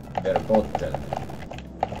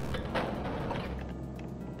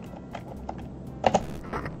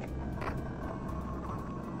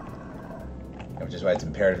 Which is why it's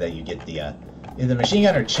imperative that you get the either machine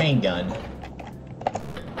gun or chain gun.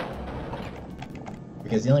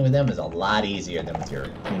 Because dealing with them is a lot easier than with your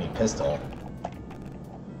puny pistol.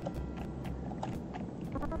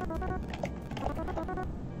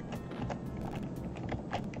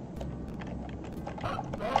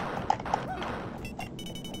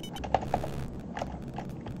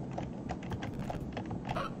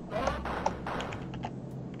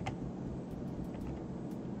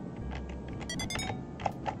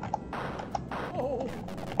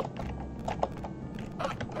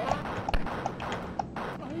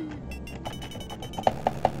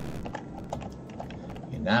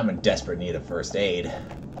 Now I'm in desperate need of first aid.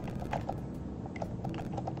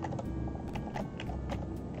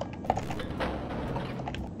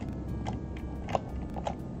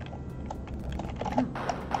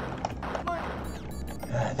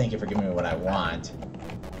 Thank you for giving me what I want.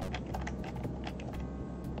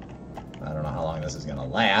 I don't know how long this is gonna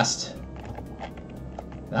last.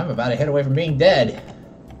 I'm about a hit away from being dead.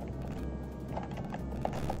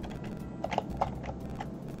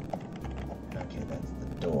 Okay, that's the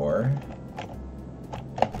door.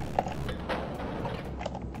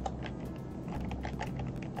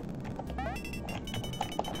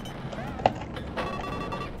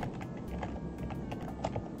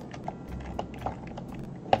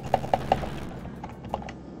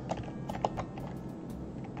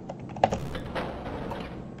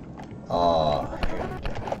 Oh, here we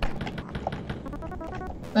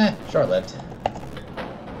go. Short-lived.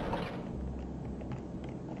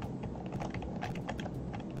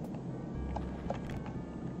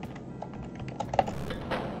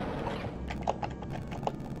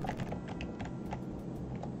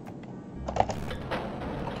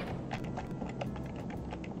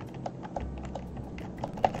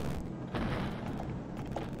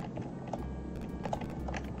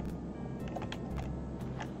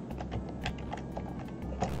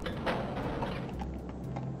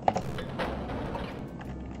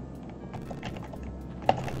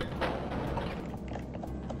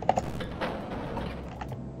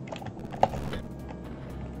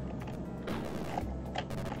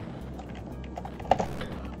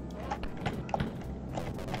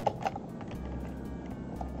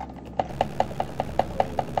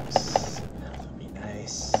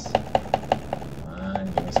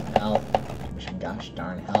 Gosh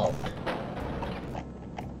darn health.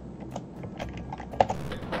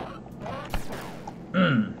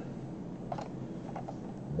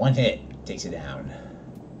 One hit takes you down.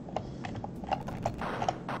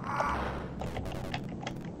 I'll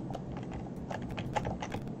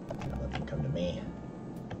let them come to me.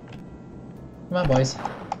 Come on, boys.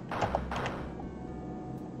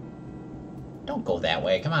 Don't go that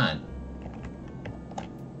way, come on.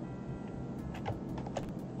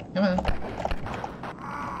 Come on.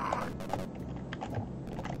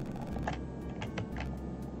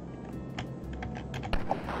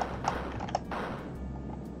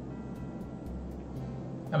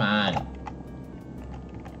 Come on.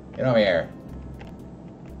 Get over here.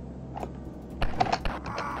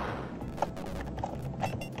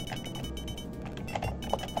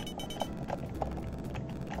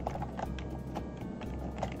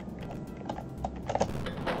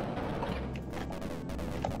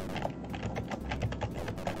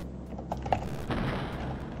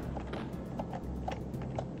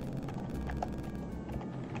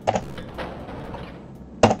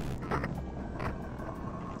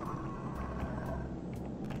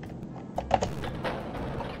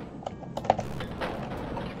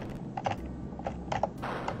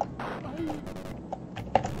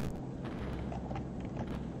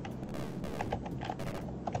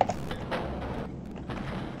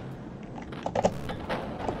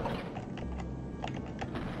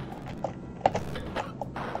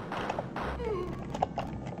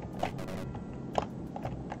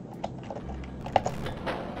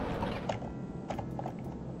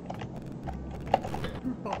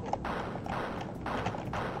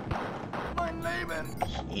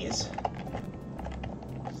 Jeez.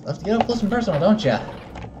 Love to get up close and personal, don't ya?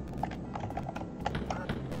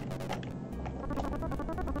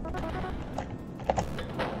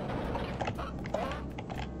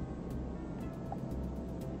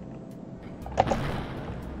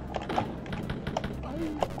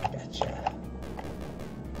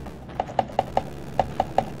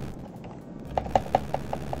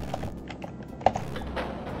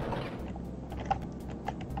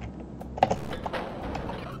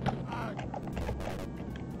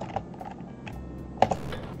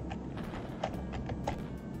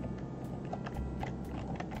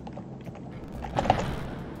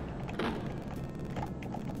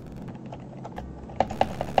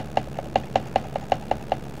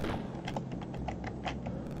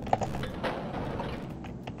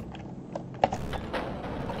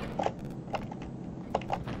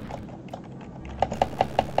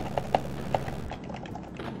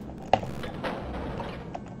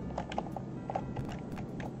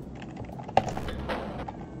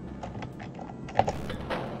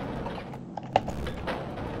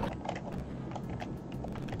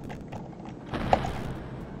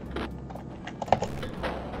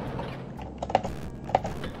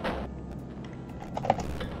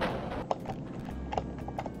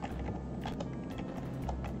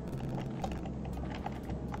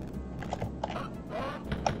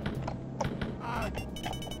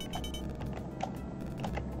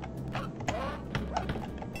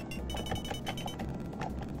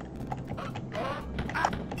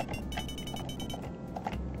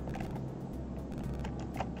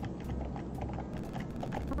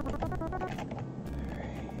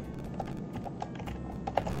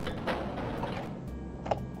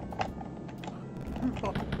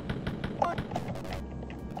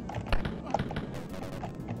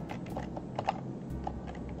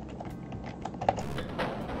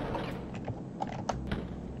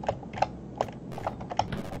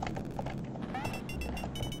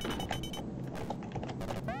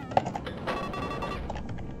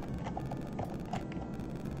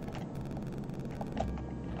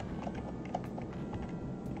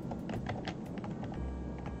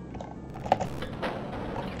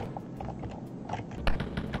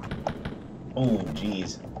 Oh,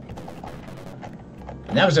 jeez.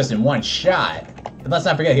 And that was just in one shot. And let's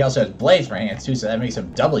not forget, he also has blades for hands, too, so that makes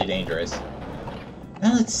him doubly dangerous.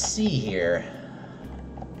 Now, let's see here.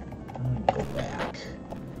 Go back.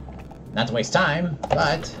 Not to waste time,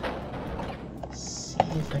 but... see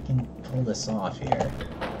if I can pull this off here.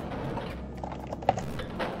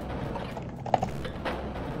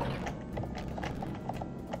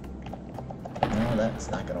 No,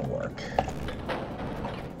 that's not gonna work.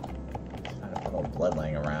 Trying to put all blood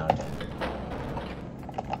laying around.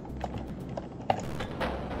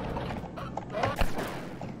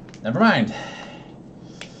 Never mind.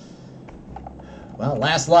 Well,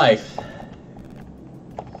 last life.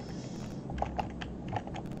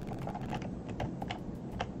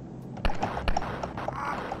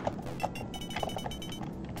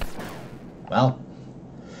 Well,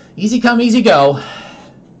 easy come, easy go.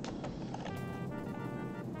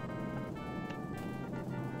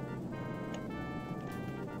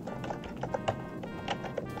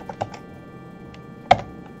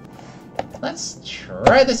 Let's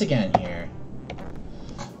try this again here.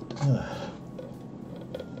 Ugh.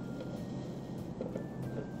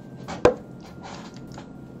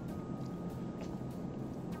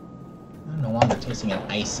 I'm no longer tasting an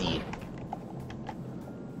icy.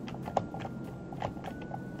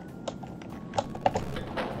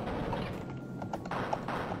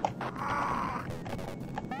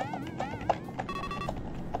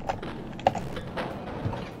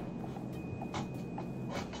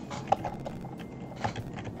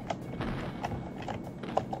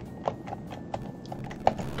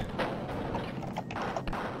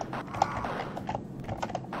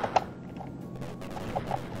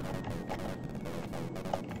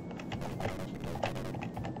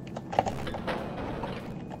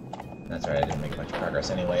 That's right, I didn't make much progress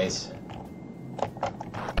anyways.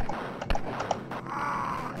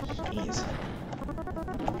 Jeez.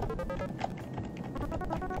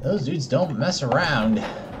 Those dudes don't mess around.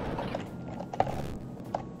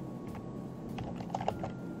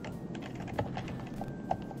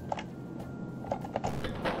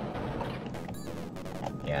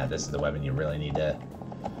 Yeah, this is the weapon you really need to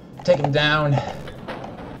take him down.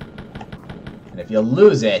 And if you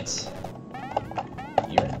lose it,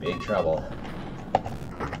 you're in big trouble.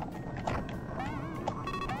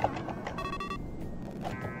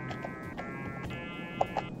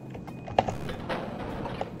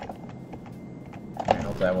 I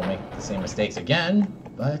hope I won't make the same mistakes again,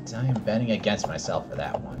 but I am betting against myself for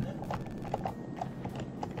that one.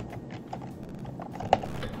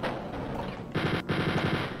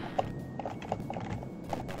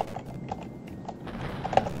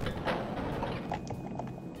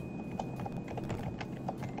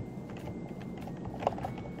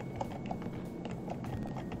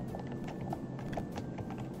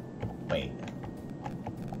 Wait.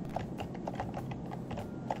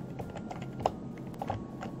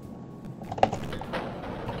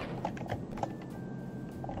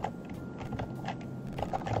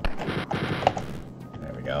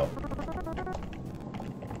 There we go.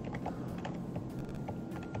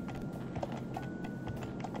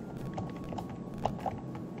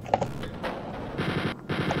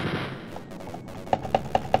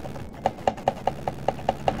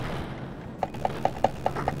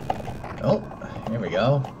 Oh, here we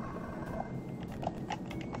go.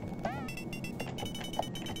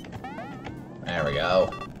 There we go.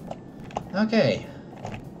 Okay.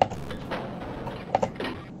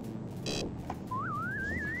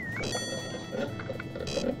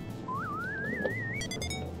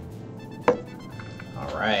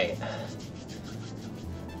 All right.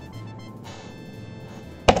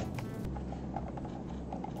 All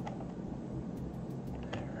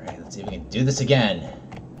right, let's see if we can do this again.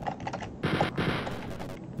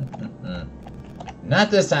 Not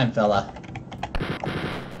this time, fella.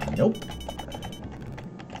 Nope.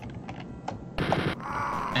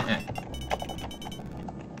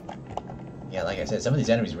 Yeah, like I said, some of these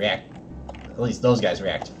enemies react, at least those guys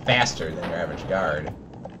react faster than your average guard.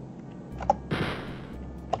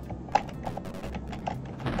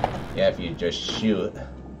 Yeah, if you just shoot,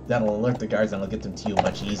 that'll alert the guards and it'll get them to you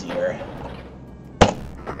much easier.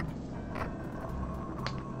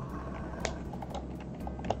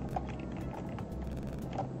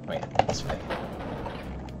 Wait, this way.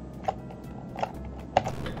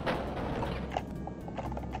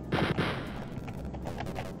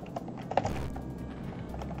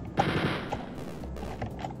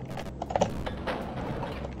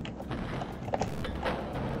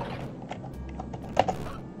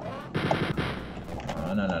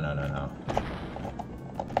 Oh, no, no, no, no, no.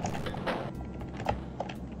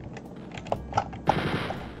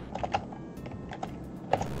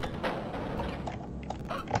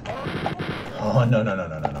 Oh, no, no, no,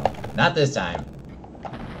 no, no, no. Not this time.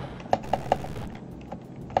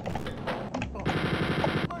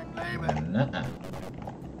 Nuh-uh.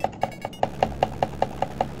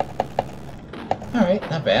 Alright,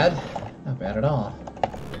 not bad. Not bad at all.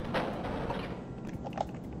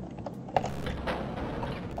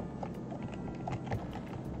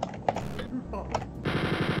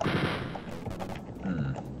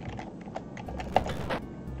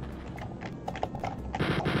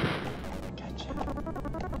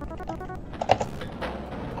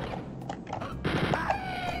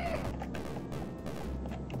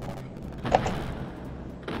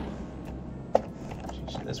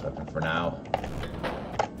 This weapon for now.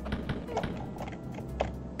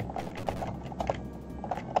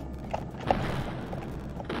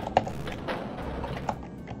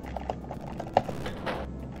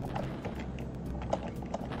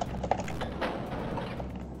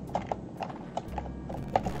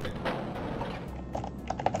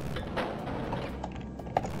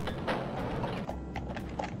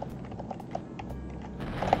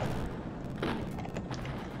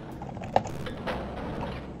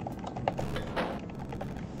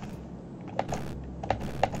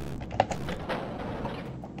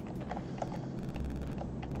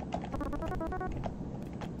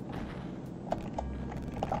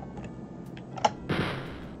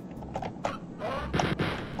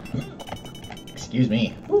 Excuse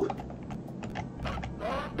me. Whew.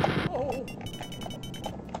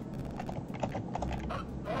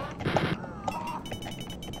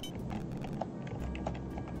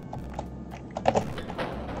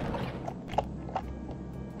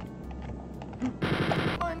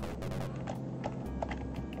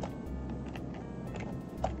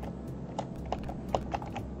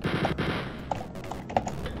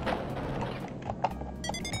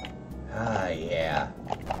 Ah, yeah.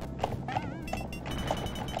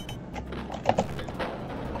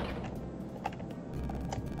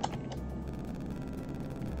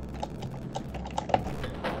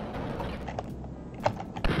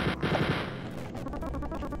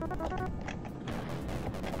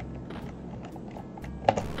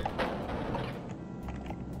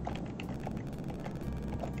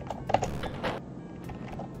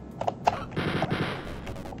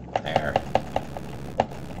 There.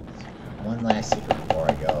 One last secret before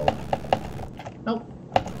I go. Nope.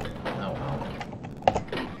 Oh well.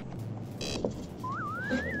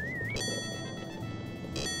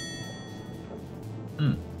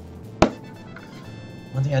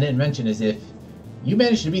 One thing I didn't mention is if you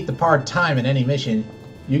manage to beat the par time in any mission,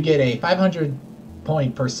 you get a 500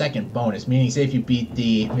 point per second bonus, meaning say if you beat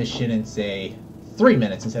the mission in say 3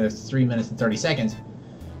 minutes instead of 3 minutes and 30 seconds,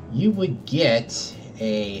 you would get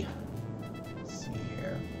a, let's see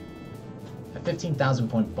here, a 15,000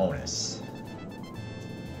 point bonus.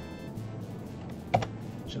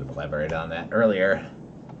 Should have elaborated on that earlier.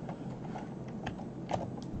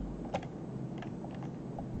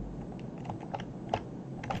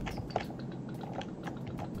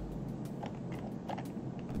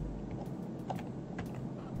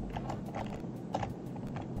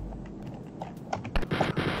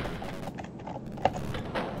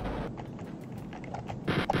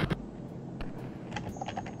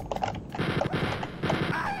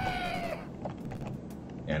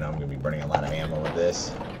 I know I'm going to be burning a lot of ammo with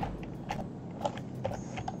this.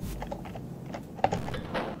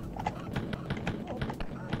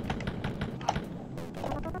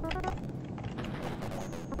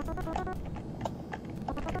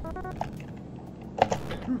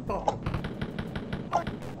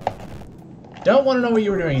 Don't want to know what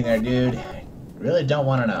you were doing there, dude. Really don't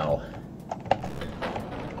want to know.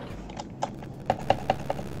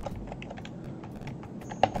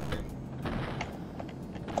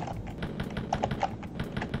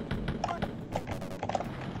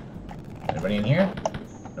 Anybody in here?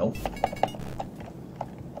 Nope.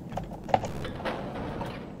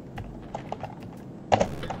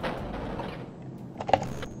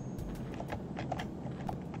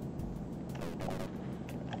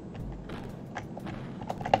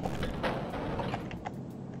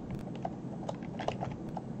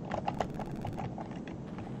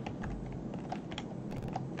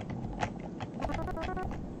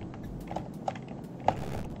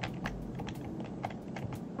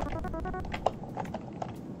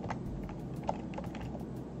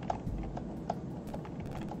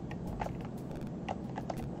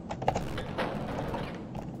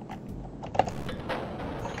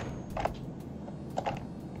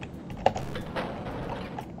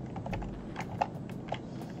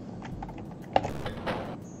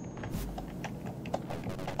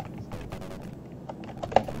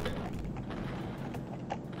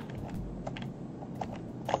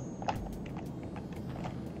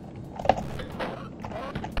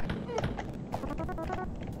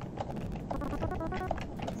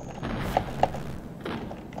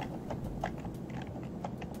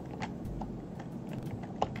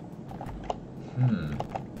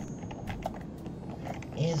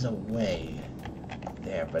 is a way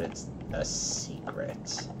there, but it's a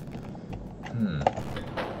secret.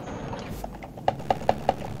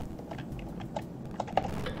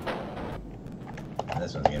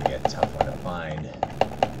 This one's gonna be a tough one to find.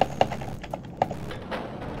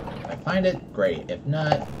 If I find it, great. If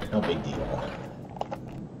not, no big deal.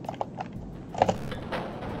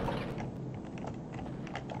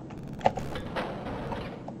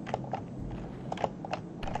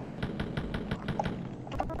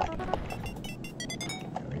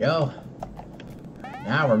 There we go.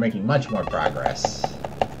 Now we're making much more progress.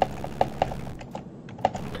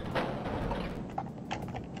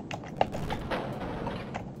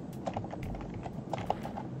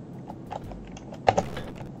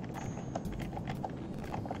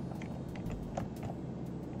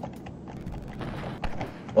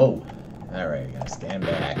 Whoa. Alright, gotta stand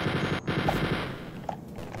back.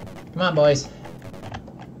 Come on, boys.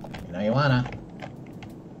 You know you wanna.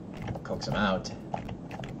 Coax them out.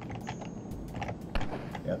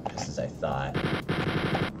 Yep, just as I thought.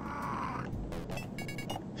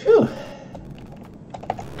 Phew.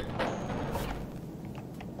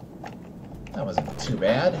 That wasn't too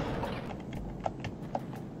bad.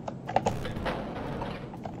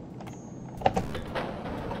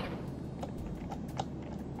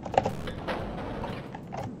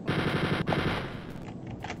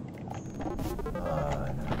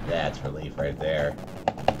 That's relief right there.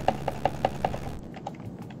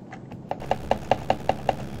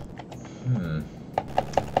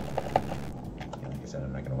 Like I said,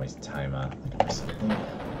 I'm not gonna waste time looking for something.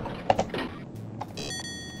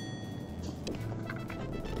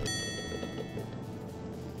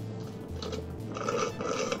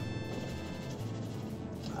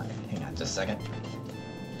 Alright, hang on just a second.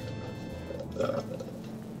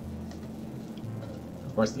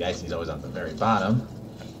 Of course, the icing's always on the very bottom.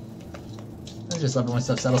 I just love it when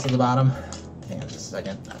stuff settles to the bottom. Hang on just a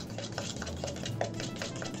second.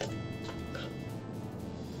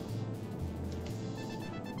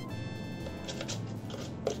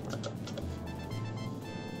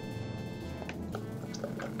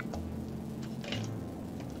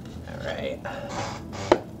 Alright.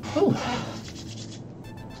 Ooh.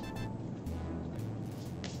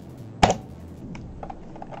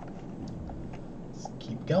 Let's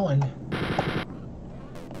keep going.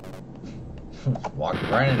 Walked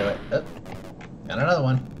right into it. Oh, got another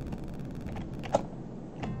one.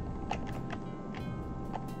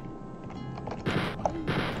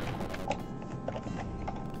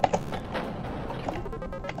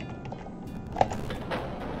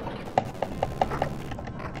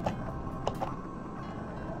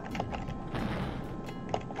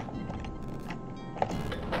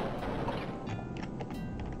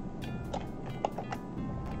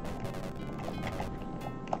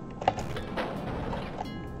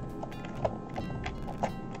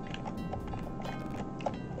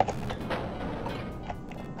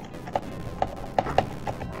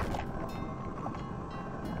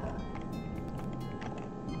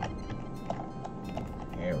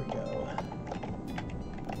 There we go.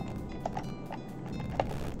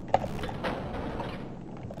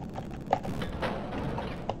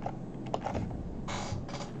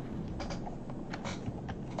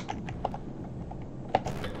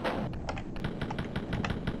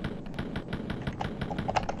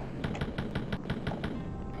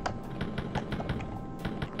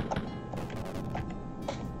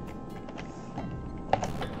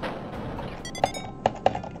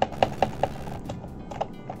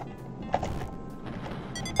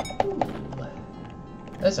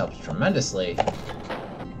 This helps tremendously.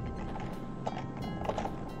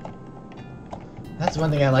 That's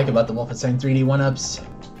one thing I like about the Wolfenstein 3D 1-ups.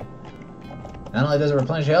 Not only does it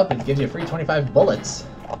replenish your health, but it gives you a free 25 bullets.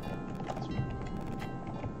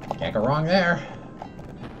 Can't go wrong there.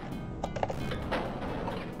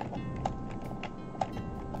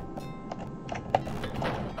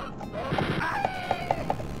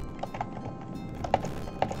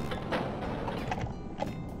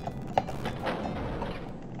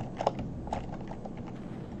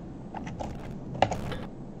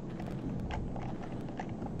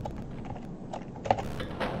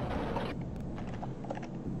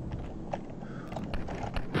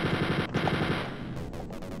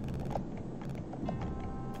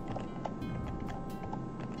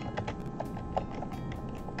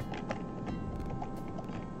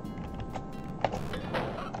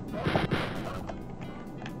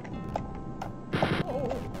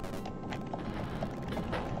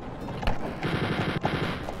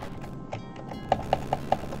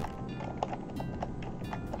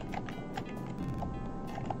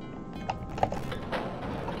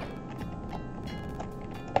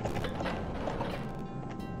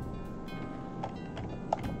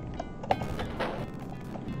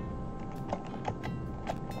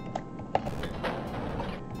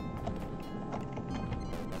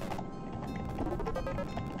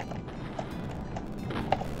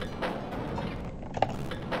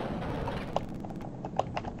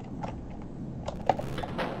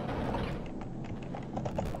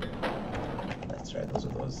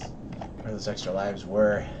 those extra lives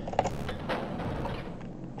were.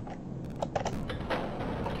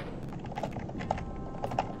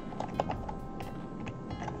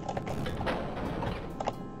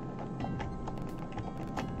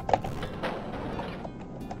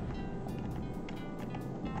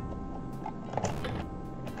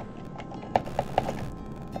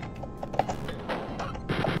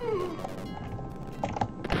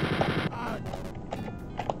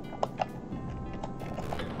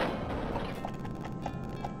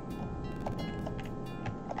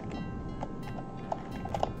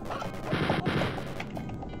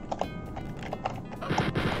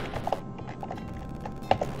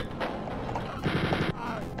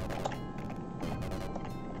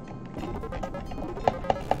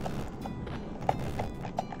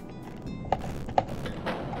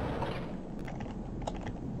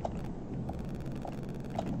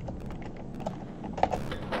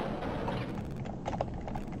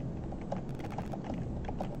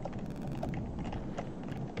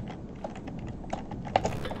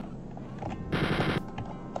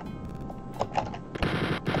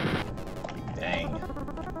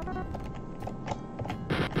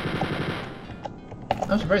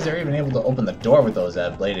 I'm surprised they're even able to open the door with those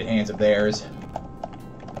bladed hands of theirs.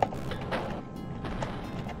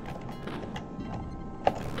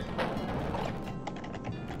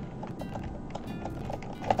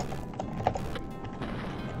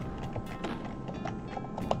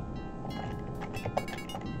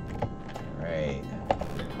 Right.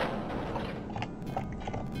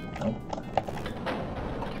 Nope.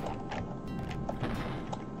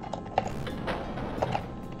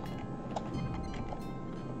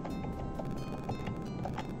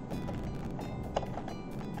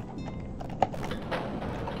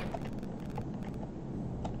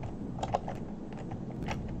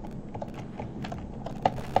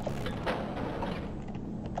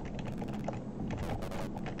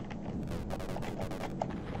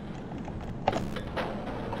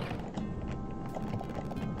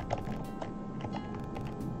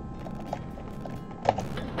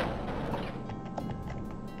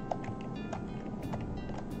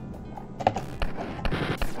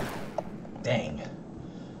 Dang.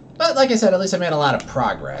 But like I said, at least I made a lot of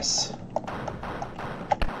progress.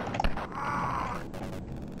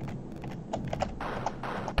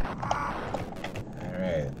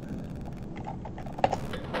 Alright.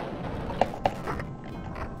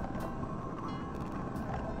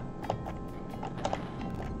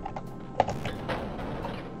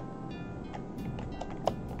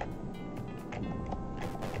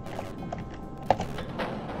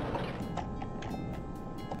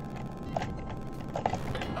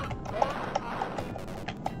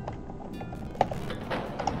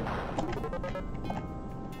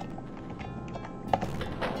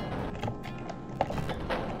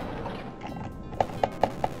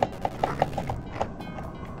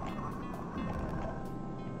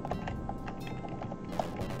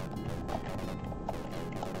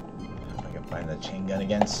 Find the chain gun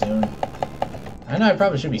again soon. I know I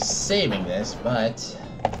probably should be saving this, but...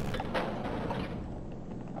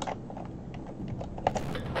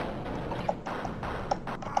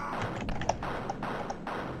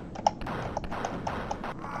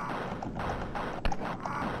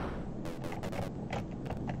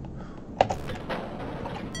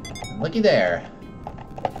 looky there.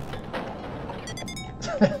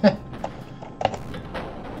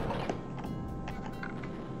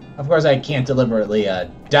 Of course, I can't deliberately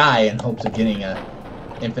die in hopes of getting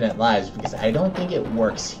infinite lives, because I don't think it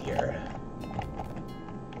works here.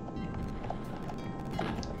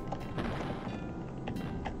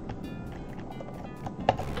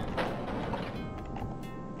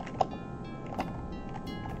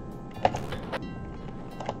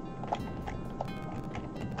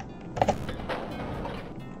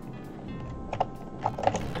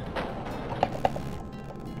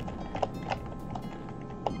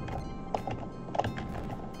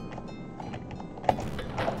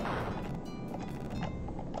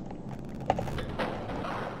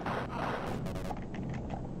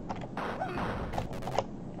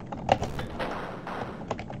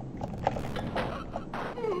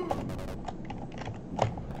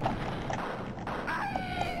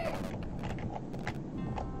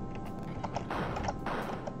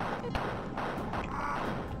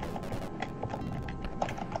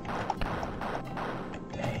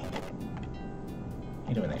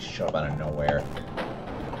 I hate it when they show up out of nowhere.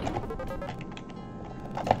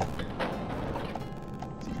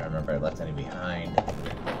 See if I remember if I left any behind.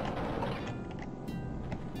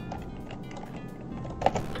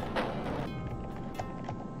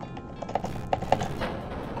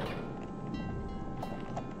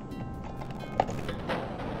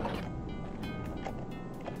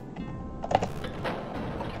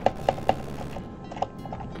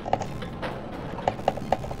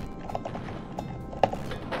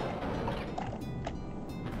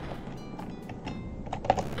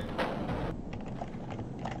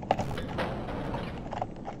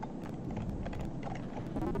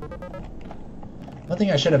 thing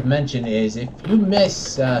I should have mentioned is if you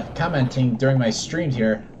miss commenting during my streams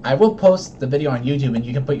here, I will post the video on YouTube and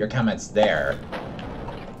you can put your comments there.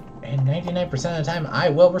 And 99% of the time, I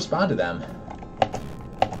will respond to them.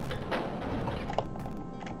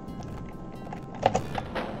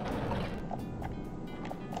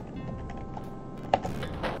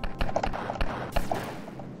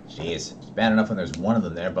 Jeez, it's bad enough when there's one of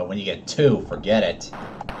them there, but when you get two, forget it.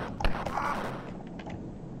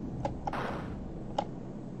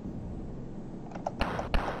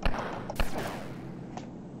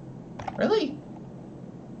 Really?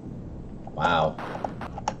 Wow.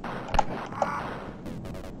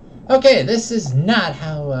 Okay, this is not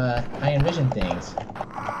how I envision things.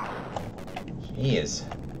 Jeez.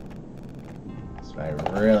 So I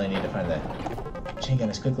really need to find the chain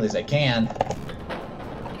gun as quickly as I can.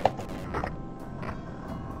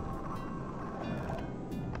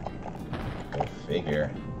 Go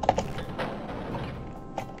figure.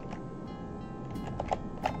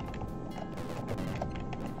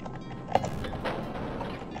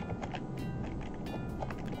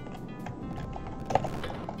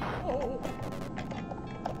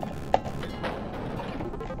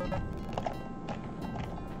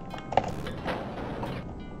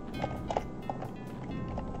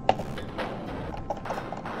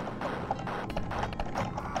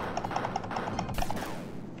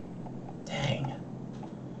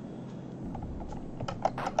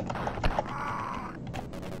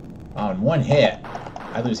 On one hit,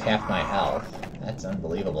 I lose half my health. That's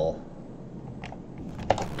unbelievable.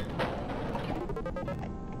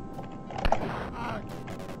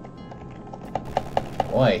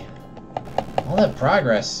 Boy, all that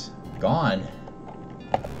progress gone.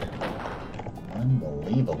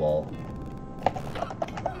 Unbelievable.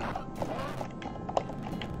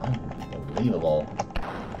 Unbelievable.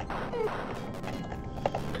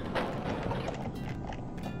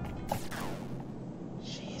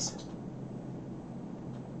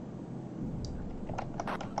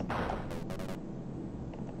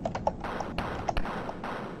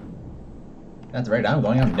 At the rate I'm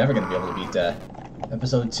going, I'm never going to be able to beat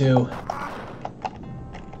episode 2.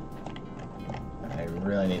 I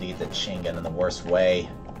really need to get the chain gun in the worst way.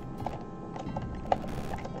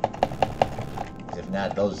 Because if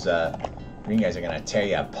not, those green guys are going to tear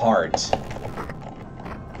you apart.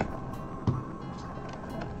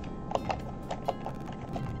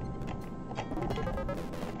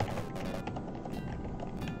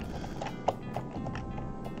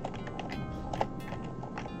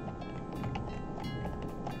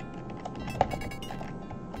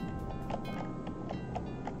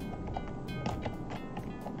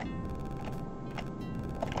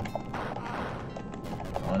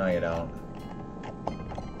 Oh, no, you don't.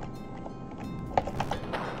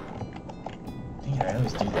 Dang it, I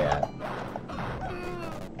always do that.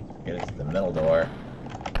 Get it to the middle door.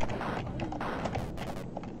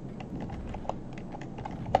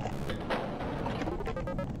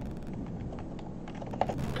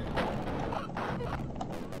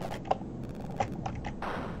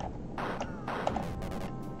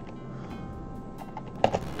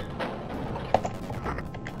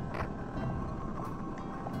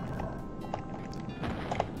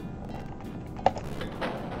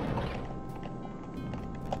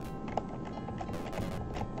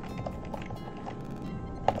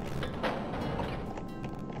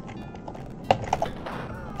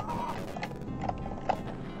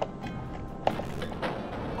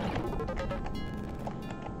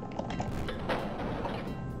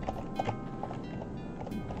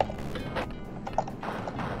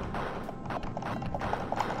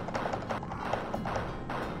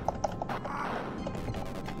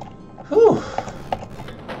 Whew.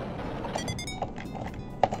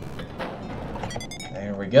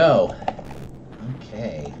 There we go.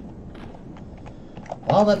 Okay.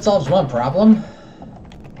 Well, that solves one problem.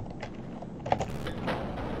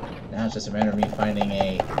 Now it's just a matter of me finding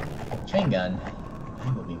a chain gun.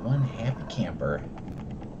 I will be one happy camper.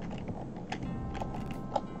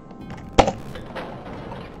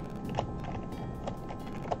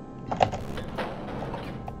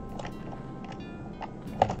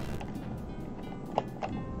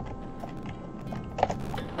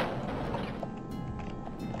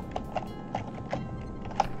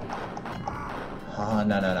 Oh,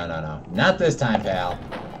 no, no, no, no, no. Not this time, pal.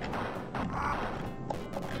 Come on.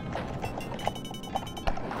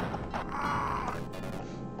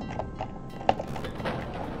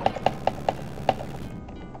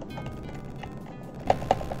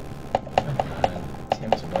 Let's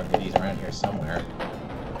have some more goodies around here somewhere.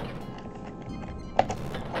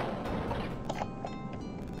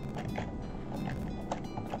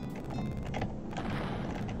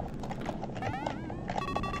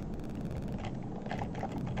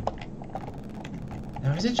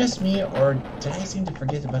 is it just me, or did I seem to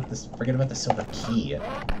forget about this? Forget about the silver key?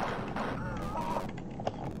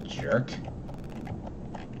 Jerk.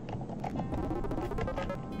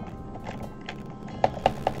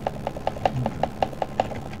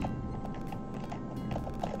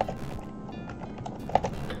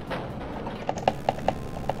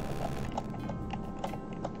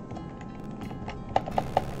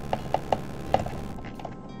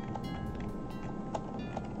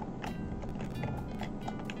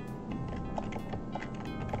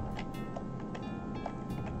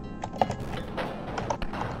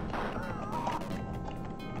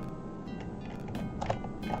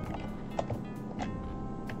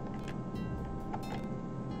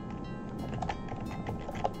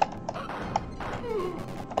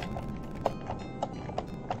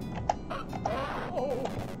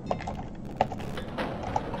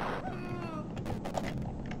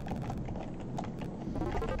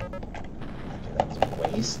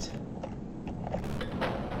 Waste.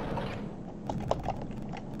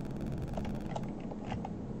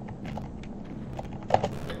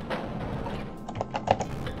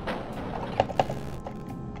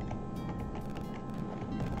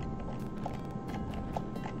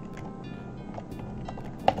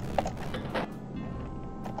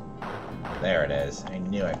 There it is. I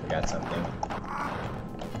knew I forgot something.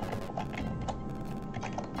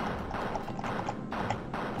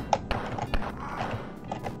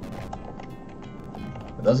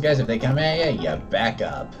 But those guys, if they come at you, you back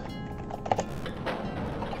up.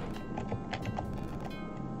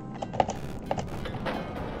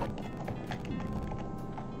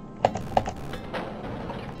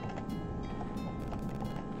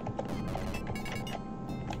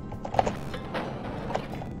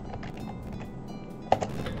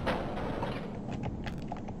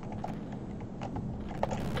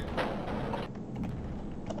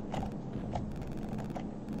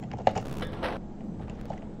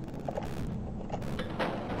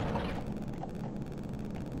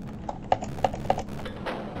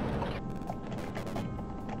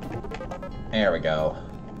 There we go.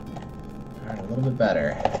 Alright, a little bit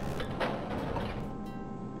better.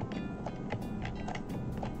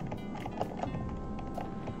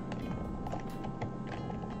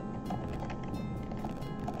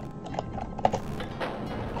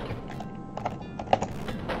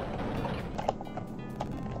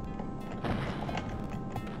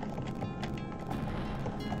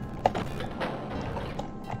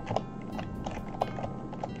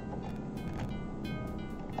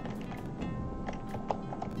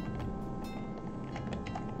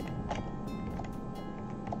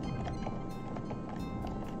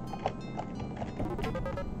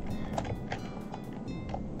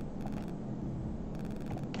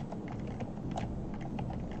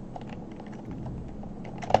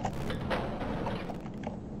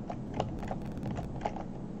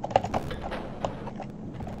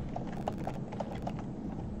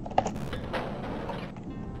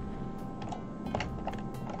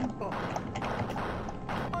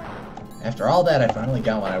 After all that, I finally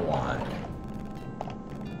got what I want.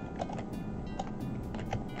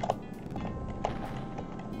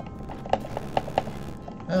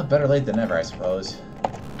 Well, better late than never, I suppose.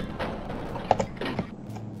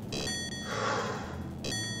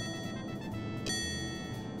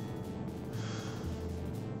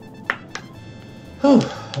 Whew,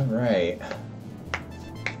 alright.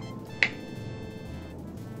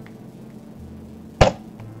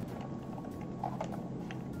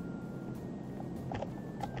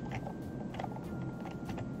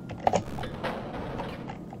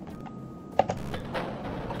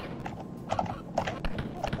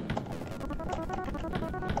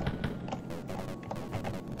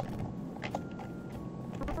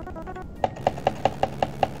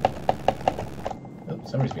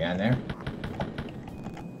 Somebody's behind there.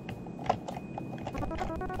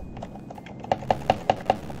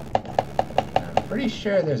 I'm pretty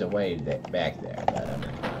sure there's a way back there, but I'm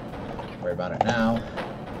not gonna worry about it now.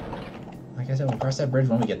 Like I said, we'll cross that bridge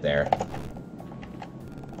when we get there.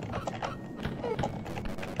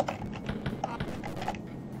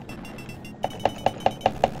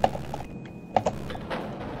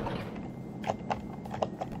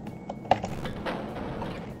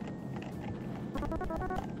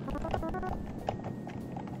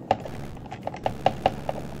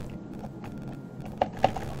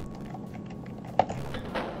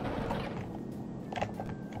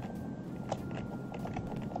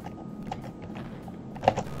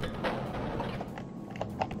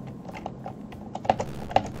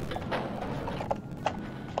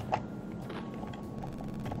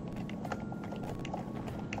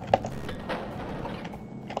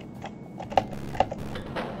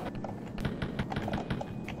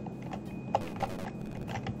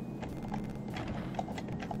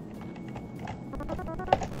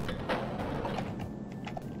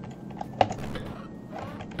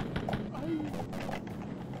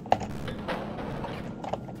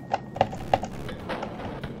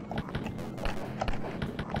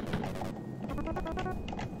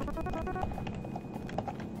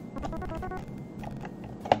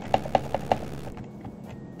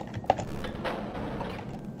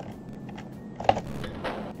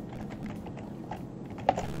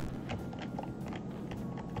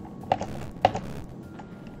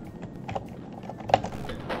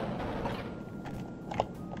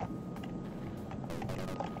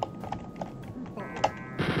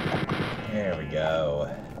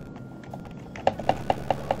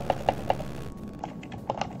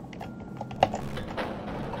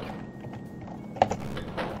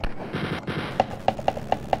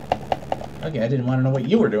 Okay, I didn't want to know what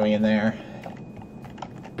you were doing in there.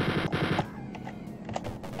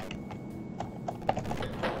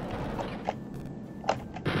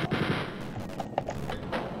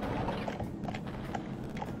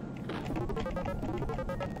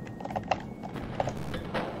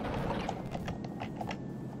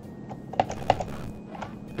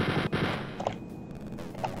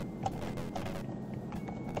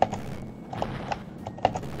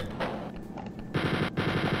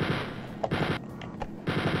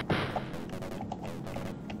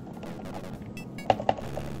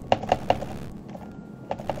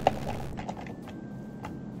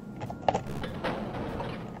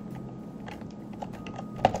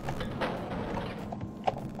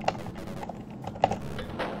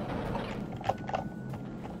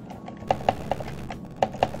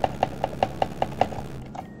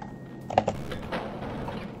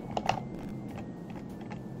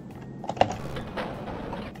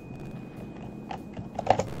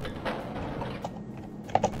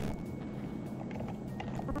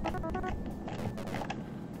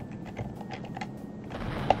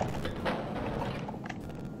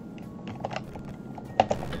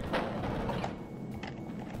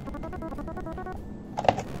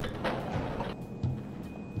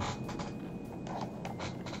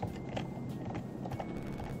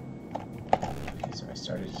 So I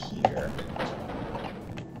started here.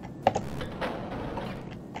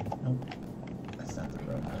 Nope, that's not the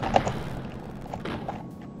road.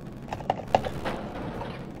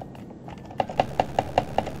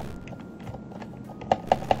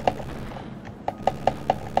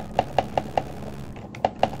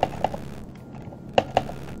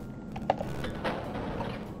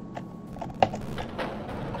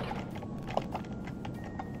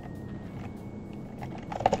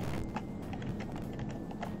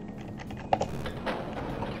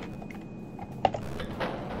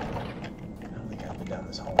 Down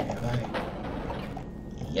this hallway, have I?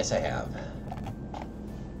 Yes, I have.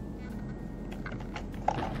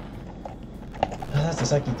 That's the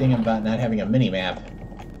sucky thing about not having a mini-map.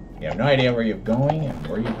 You have no idea where you're going and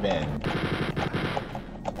where you've been.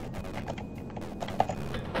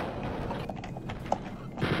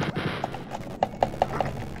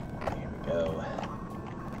 Here we go.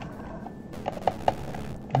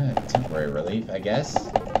 Temporary relief, I guess.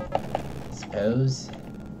 Suppose.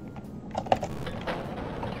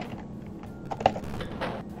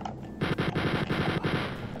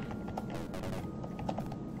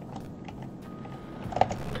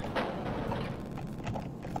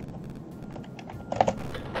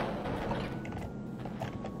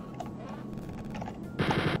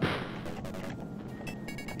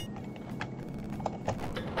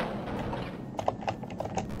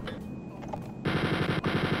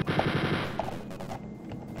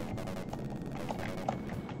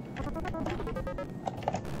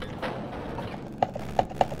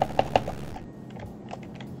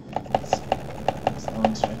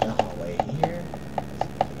 Long stretch of hallway here.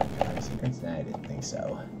 Secrets? Nah, I didn't think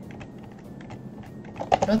so.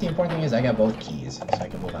 But the important thing is I got both keys, so I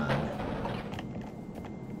can move on.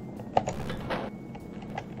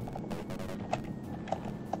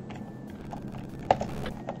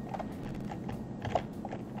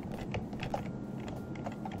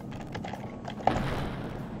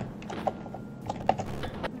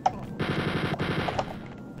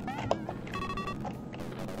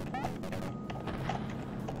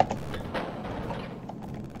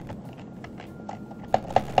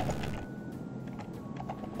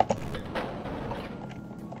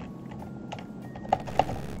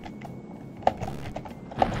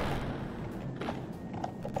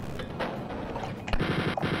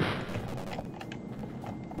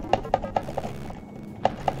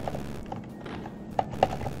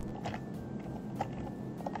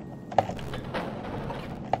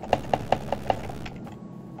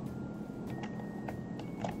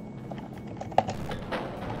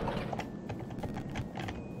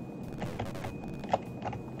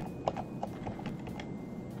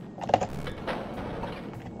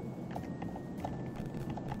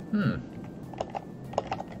 No,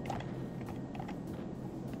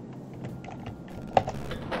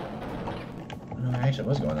 I actually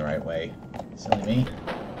was going the right way. Silly me.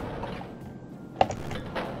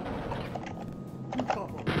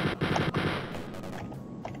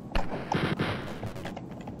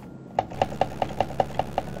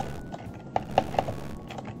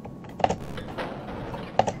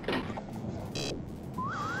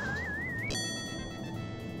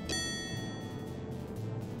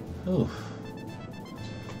 Oof.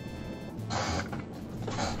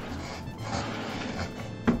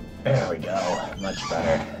 There we go. Much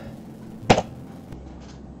better.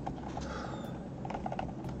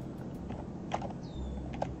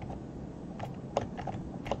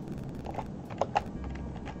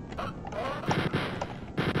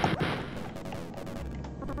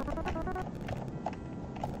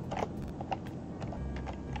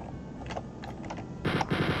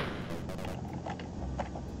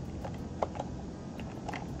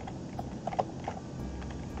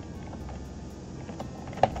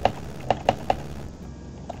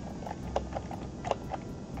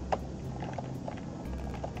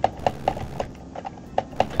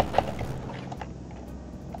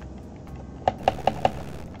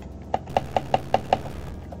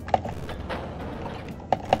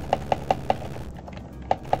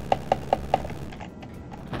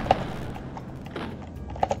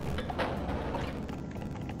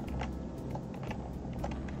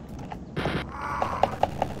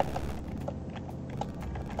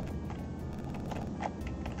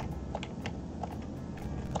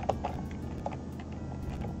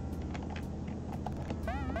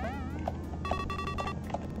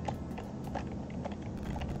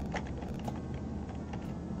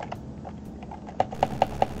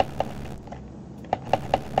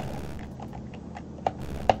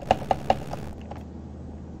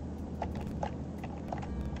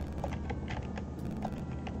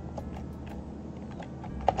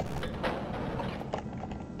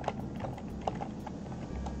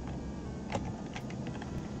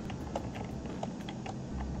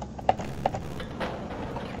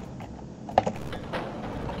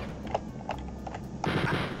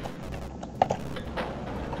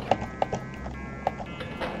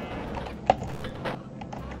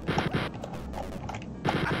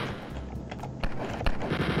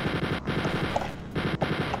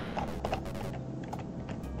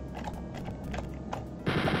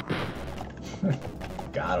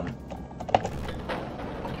 Got him.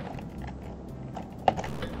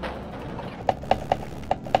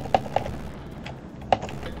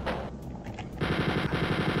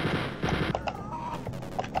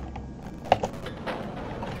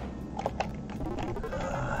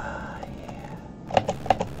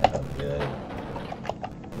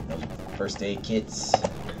 First aid kits.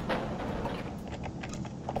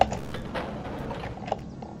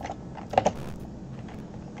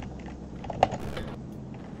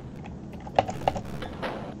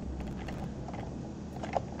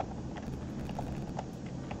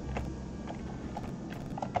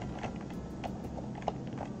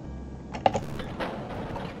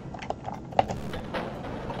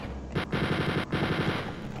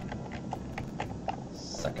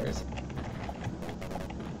 Suckers.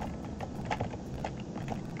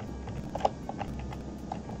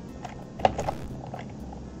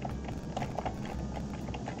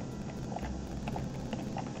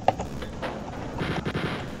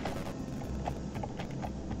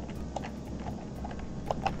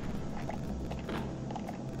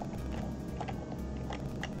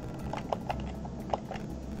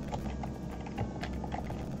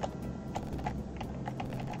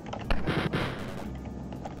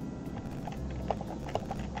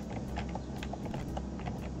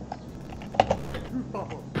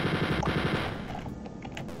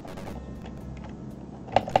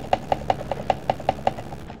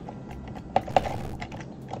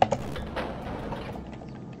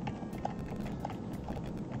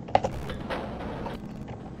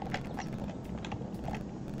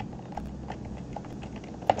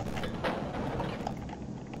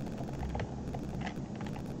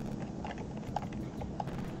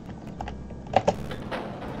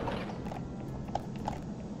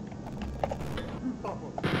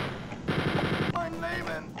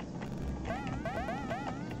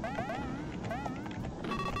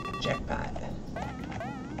 Jackpot.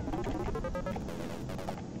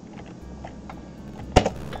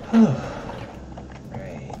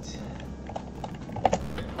 Right.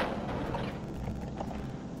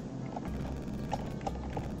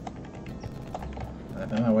 I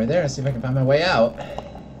found my way there. Let's see if I can find my way out.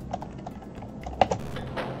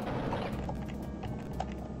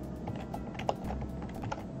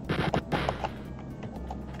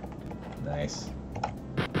 Nice.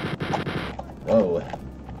 Whoa.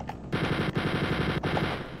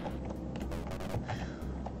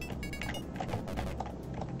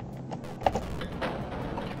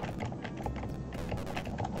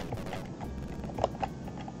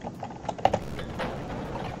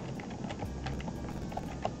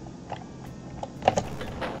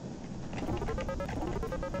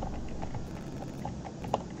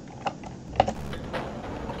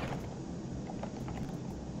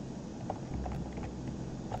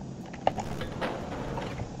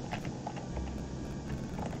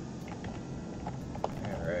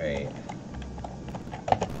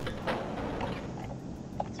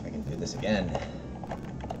 This again.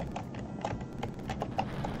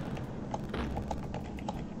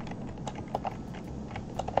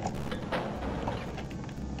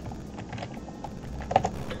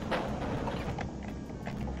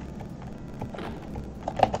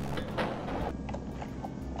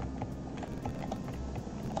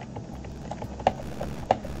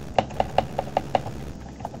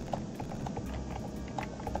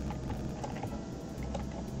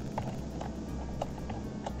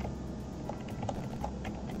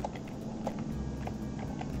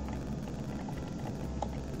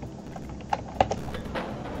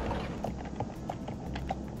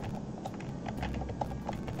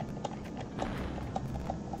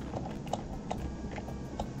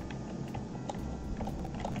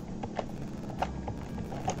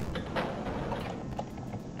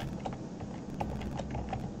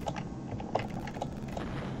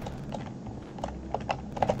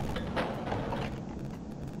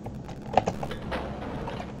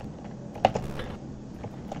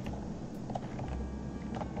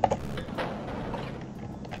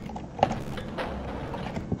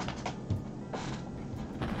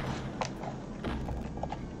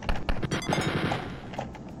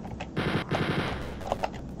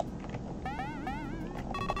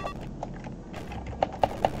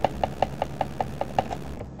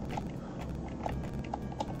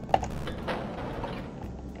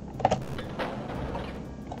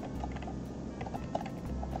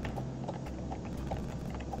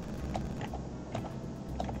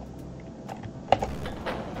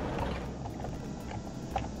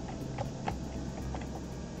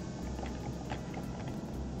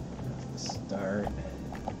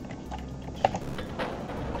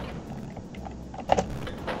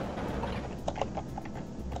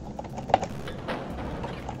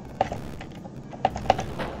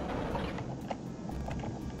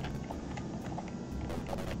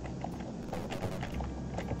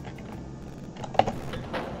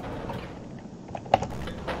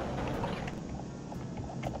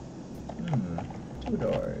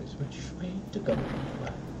 to go.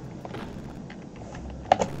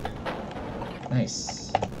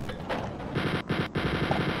 Nice.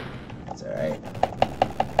 That's alright.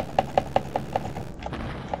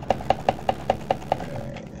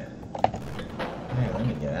 Alright. Alright, let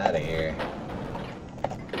me get out of here.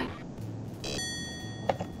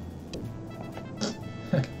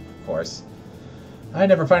 Of course. I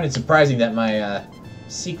never find it surprising that my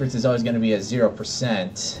secrets is always going to be at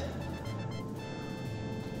 0%.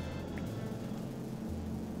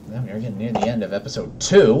 Now we're getting near the end of episode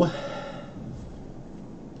 2.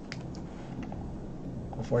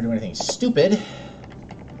 Before I do anything stupid,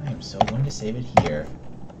 I am so going to save it here.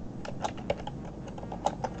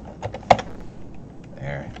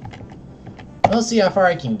 There. We'll see how far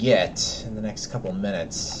I can get in the next couple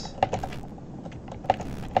minutes.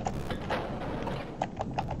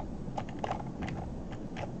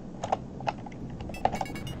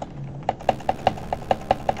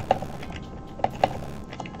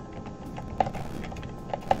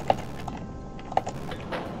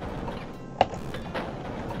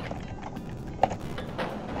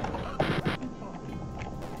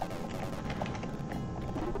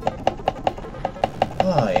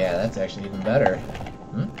 Oh yeah, that's actually even better.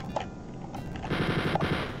 Hmm?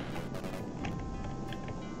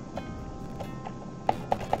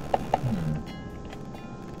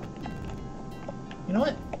 You know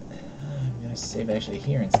what? I'm gonna save actually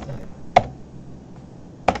here instead.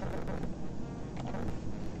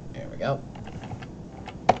 There we go.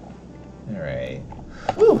 Alright.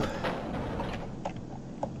 Whew.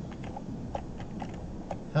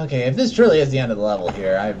 Okay, if this truly is the end of the level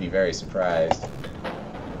here, I'd be very surprised.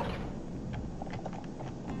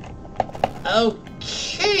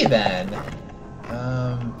 Okay then.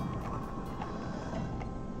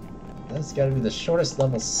 That's got to be the shortest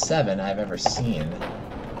level 7 I've ever seen.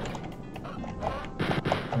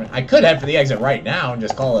 I mean, I could head for the exit right now and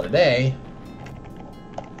just call it a day.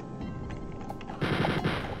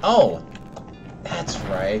 Oh, that's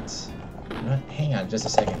right. You know what? Hang on just a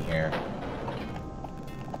second here.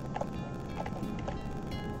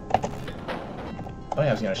 Oh yeah,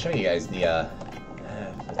 I was gonna show you guys the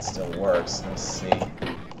if it still works. Let me see.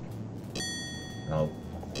 Oh.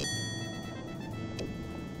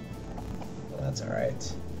 Well, that's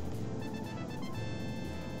alright.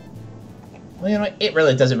 Well, you know what? It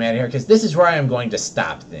really doesn't matter here, because this is where I am going to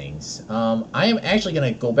stop things. I am actually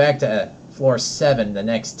going to go back to floor 7 the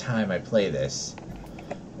next time I play this.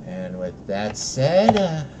 And with that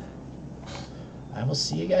said, I will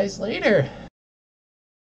see you guys later.